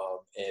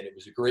 And it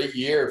was a great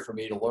year for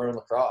me to learn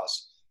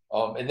lacrosse.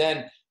 And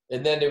then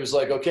it was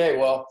like, okay,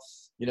 well,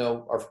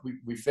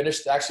 we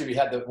finished. Actually, we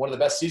had one of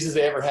the best seasons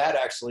they ever had.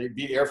 Actually,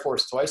 beat Air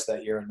Force twice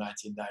that year in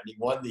 1990.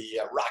 Won the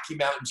Rocky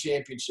Mountain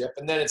Championship,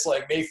 and then it's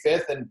like May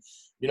 5th, and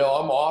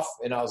I'm off,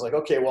 and I was like,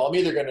 okay, well, I'm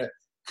either going to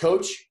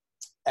coach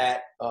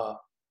at,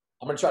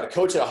 I'm going to try to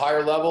coach at a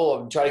higher level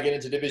and try to get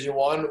into Division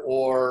I,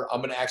 or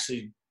I'm going to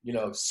actually,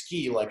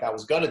 ski like I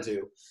was going to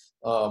do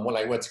when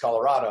I went to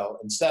Colorado.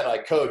 Instead, I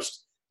coached.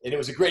 And it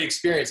was a great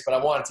experience, but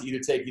I wanted to either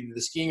take the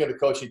skiing or the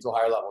coaching to a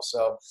higher level.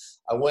 So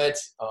I went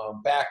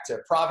back to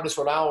Providence,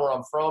 Rhode Island, where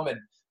I'm from, and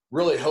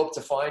really hoped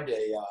to find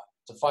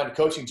a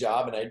coaching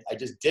job, and I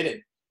just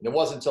didn't. And it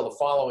wasn't until the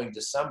following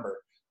December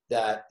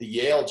that the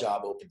Yale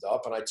job opened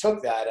up, and I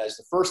took that as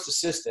the first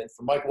assistant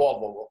for Mike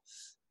Waldvogel,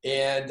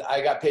 and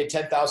I got paid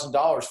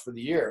 $10,000 for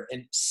the year.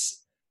 And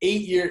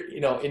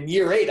in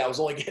year 8, I was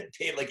only getting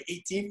paid like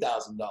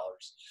 $18,000.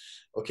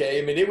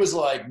 Okay. I mean, it was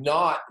like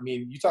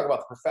you talk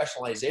about the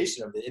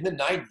professionalization of it. In the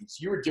 90s,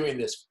 you were doing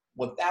this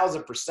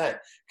 1000%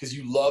 because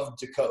you loved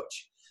to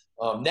coach.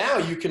 Now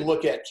you can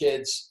look at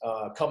kids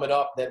coming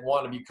up that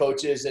want to be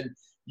coaches, and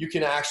you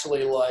can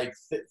actually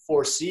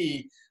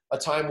foresee a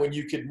time when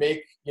you could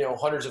make,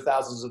 hundreds of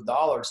thousands of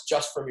dollars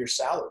just from your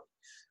salary.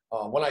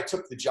 When I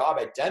took the job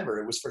at Denver,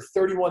 it was for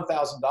 $31,000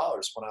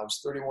 when I was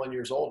 31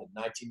 years old in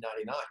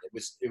 1999.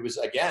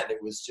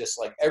 It was just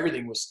like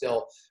everything was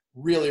still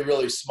really,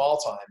 really small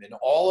time. And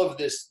all of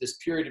this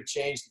period of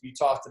change that you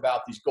talked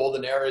about, these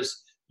golden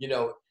eras,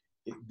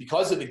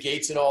 because of the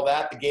gates and all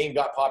that, the game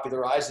got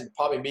popularized and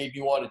probably made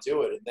me want to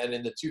do it. And then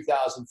in the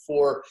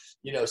 2004,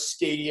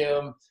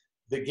 stadium,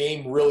 the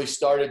game really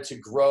started to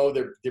grow.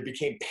 There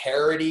became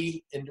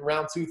parity in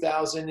around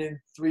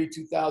 2003,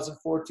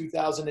 2004,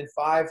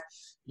 2005.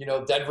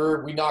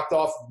 Denver, we knocked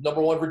off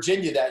 #1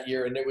 Virginia that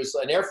year, and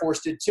Air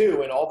Force did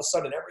too. And all of a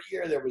sudden, every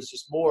year there was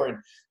just more. And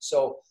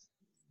so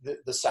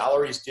the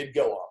salaries did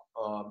go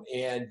up.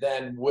 And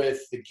then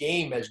with the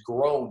game has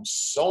grown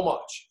so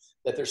much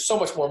that there's so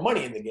much more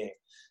money in the game.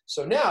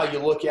 So now you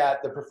look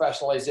at the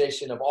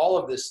professionalization of all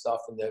of this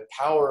stuff and the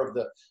power of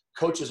the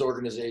coaches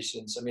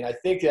organizations. I mean, I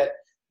think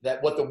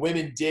that what the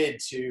women did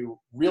to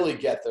really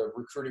get the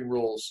recruiting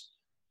rules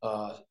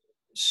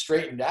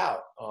straightened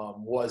out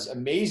was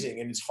amazing.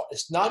 And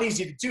it's not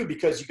easy to do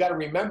because you got to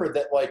remember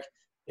that, like,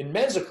 in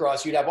men's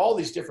lacrosse, you'd have all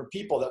these different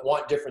people that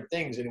want different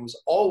things, and it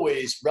was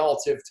always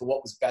relative to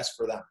what was best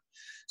for them.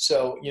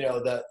 So,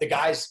 the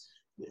guys,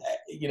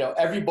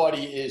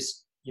 everybody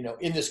is,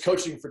 in this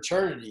coaching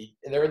fraternity,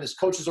 and they're in this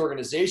coaches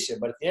organization,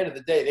 but at the end of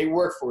the day, they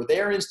work for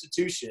their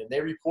institution, and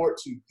they report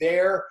to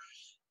their,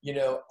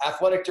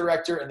 athletic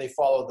director, and they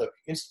follow the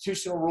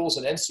institutional rules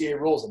and NCAA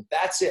rules, and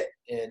that's it.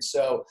 And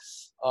so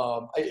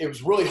it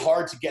was really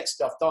hard to get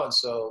stuff done.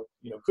 So,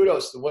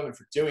 kudos to the women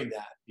for doing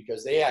that,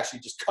 because they actually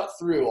just cut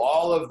through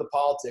all of the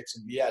politics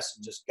and BS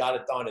and just got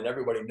it done. And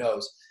everybody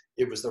knows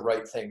it was the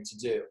right thing to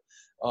do.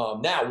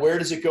 Now, where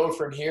does it go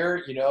from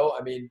here?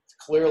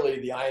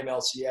 Clearly the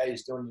IMLCA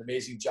is doing an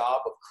amazing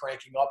job of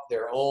cranking up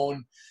their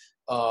own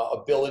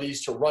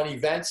abilities to run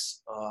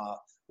events,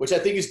 which I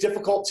think is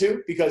difficult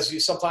too,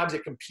 because sometimes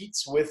it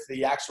competes with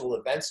the actual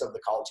events of the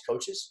college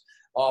coaches.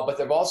 But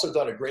they've also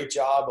done a great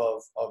job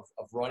of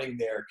running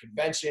their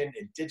convention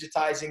and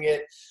digitizing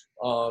it.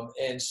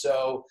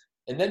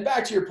 And then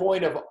back to your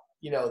point of,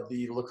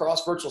 the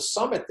Lacrosse Virtual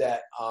Summit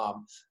that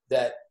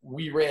that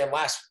we ran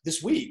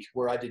this week,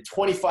 where I did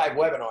 25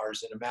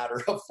 webinars in a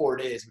matter of 4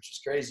 days, which is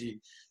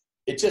crazy.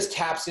 It just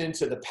taps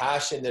into the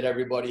passion that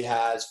everybody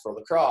has for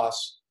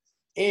lacrosse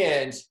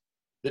and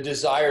the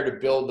desire to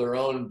build their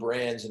own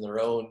brands in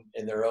their own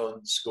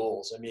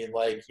schools. I mean,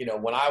 like,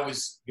 when I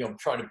was,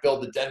 trying to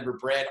build the Denver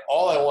brand,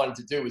 all I wanted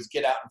to do was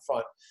get out in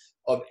front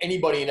of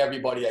anybody and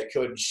everybody I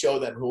could and show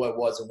them who I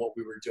was and what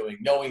we were doing,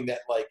 knowing that,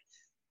 like,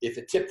 if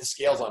it tipped the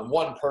scales on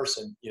one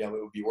person, it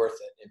would be worth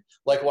it. And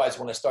likewise,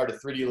 when I started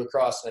 3D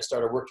Lacrosse and I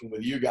started working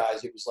with you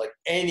guys, it was like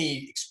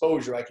any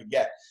exposure I could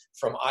get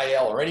from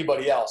IL or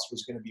anybody else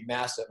was going to be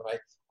massive. And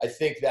I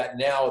think that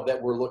now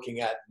that we're looking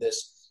at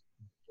this,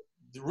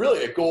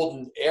 really a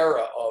golden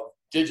era of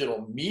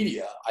digital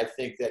media, I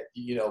think that,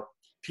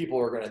 people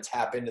are going to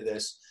tap into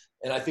this.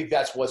 And I think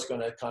that's what's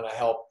going to kind of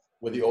help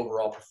with the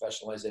overall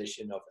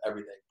professionalization of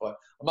everything. But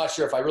I'm not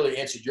sure if I really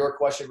answered your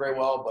question very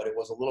well, but it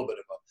was a little bit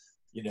of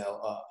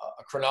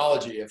a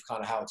chronology of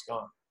kind of how it's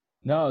gone.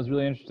 No, it was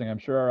really interesting. I'm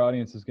sure our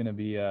audience is going to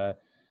be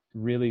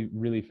really,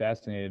 really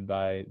fascinated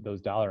by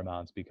those dollar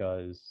amounts,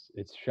 because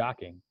it's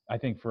shocking, I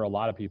think, for a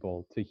lot of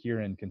people to hear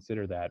and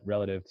consider that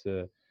relative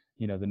to,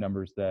 the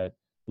numbers that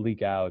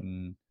leak out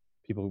and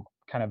people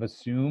kind of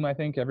assume, I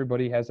think,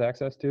 everybody has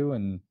access to,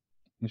 and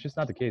it's just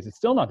not the case. It's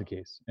still not the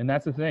case. And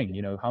that's the thing,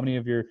 how many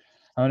of your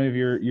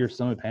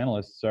summit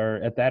panelists are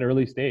at that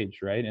early stage,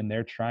 right? And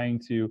they're trying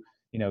to,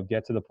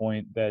 get to the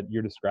point that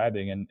you're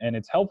describing. And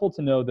it's helpful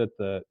to know that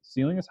the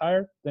ceiling is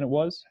higher than it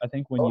was, I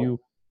think, when you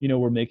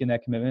were making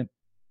that commitment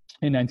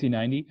in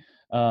 1990.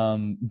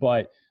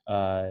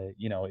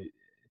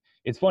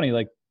 It's funny,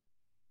 like,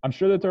 I'm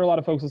sure that there are a lot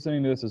of folks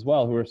listening to this as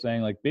well who are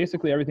saying, like,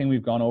 basically everything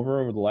we've gone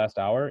over the last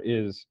hour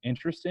is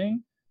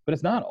interesting, but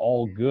it's not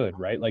all good,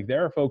 right? Like,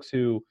 there are folks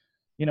who,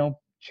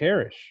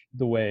 cherish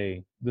the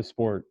way the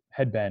sport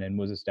had been and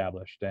was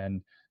established.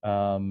 And,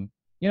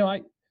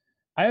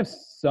 I have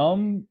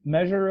some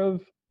measure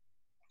of,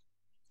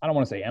 I don't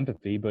want to say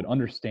empathy, but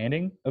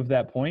understanding of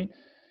that point.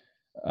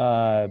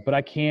 But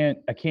I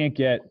can't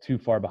get too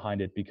far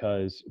behind it,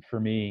 because for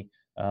me,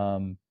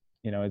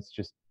 it's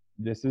just,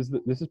 this is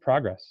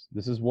progress.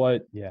 This is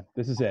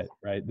it,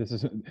 right? This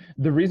is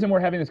the reason we're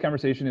having this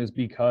conversation, is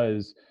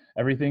because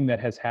everything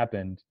that has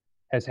happened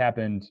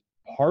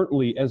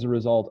partly as a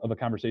result of a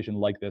conversation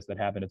like this that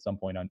happened at some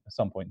point in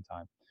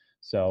time.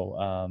 So,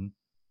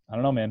 I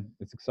don't know, man,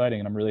 it's exciting,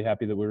 and I'm really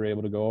happy that we were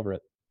able to go over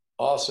it.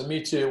 Awesome.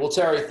 Me too. Well,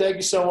 Terry, thank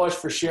you so much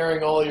for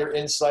sharing all your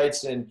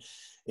insights and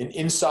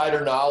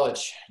insider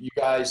knowledge. You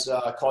guys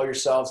call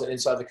yourselves at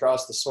Inside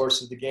Lacrosse the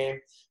source of the game,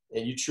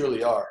 and you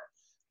truly are.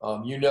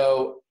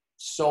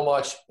 So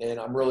much, and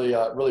I'm really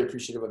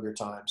appreciative of your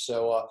time.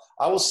 So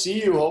I will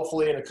see you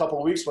hopefully in a couple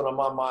of weeks when I'm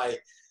on my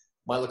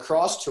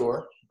lacrosse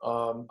tour.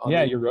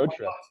 Your road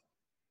trip.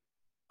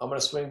 I'm going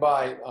to swing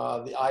by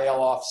the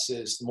IL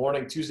offices the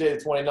morning, Tuesday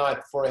the 29th,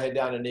 before I head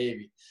down to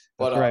Navy.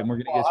 That's right. And we're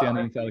going to get you on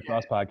the Inside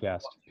Lacrosse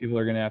podcast. People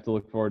are going to have to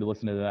look forward to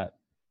listening to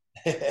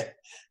that.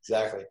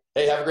 Exactly.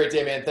 Hey, have a great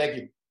day, man. Thank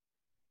you.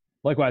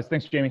 Likewise.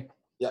 Thanks, Jamie.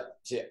 Yeah.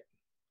 See ya.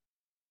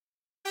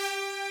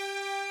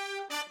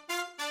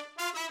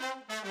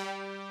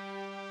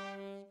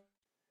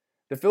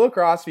 The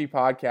Philocrosophy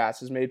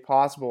podcast is made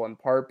possible in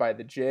part by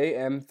the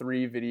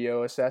JM3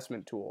 video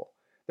assessment tool.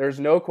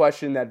 There's no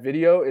question that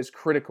video is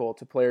critical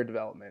to player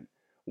development.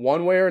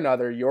 One way or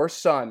another, your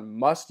son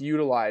must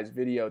utilize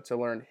video to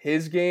learn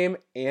his game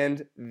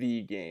and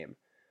the game.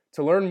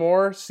 To learn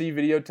more, see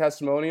video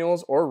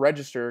testimonials, or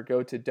register,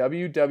 go to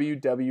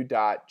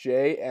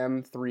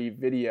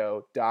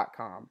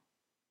www.jm3video.com.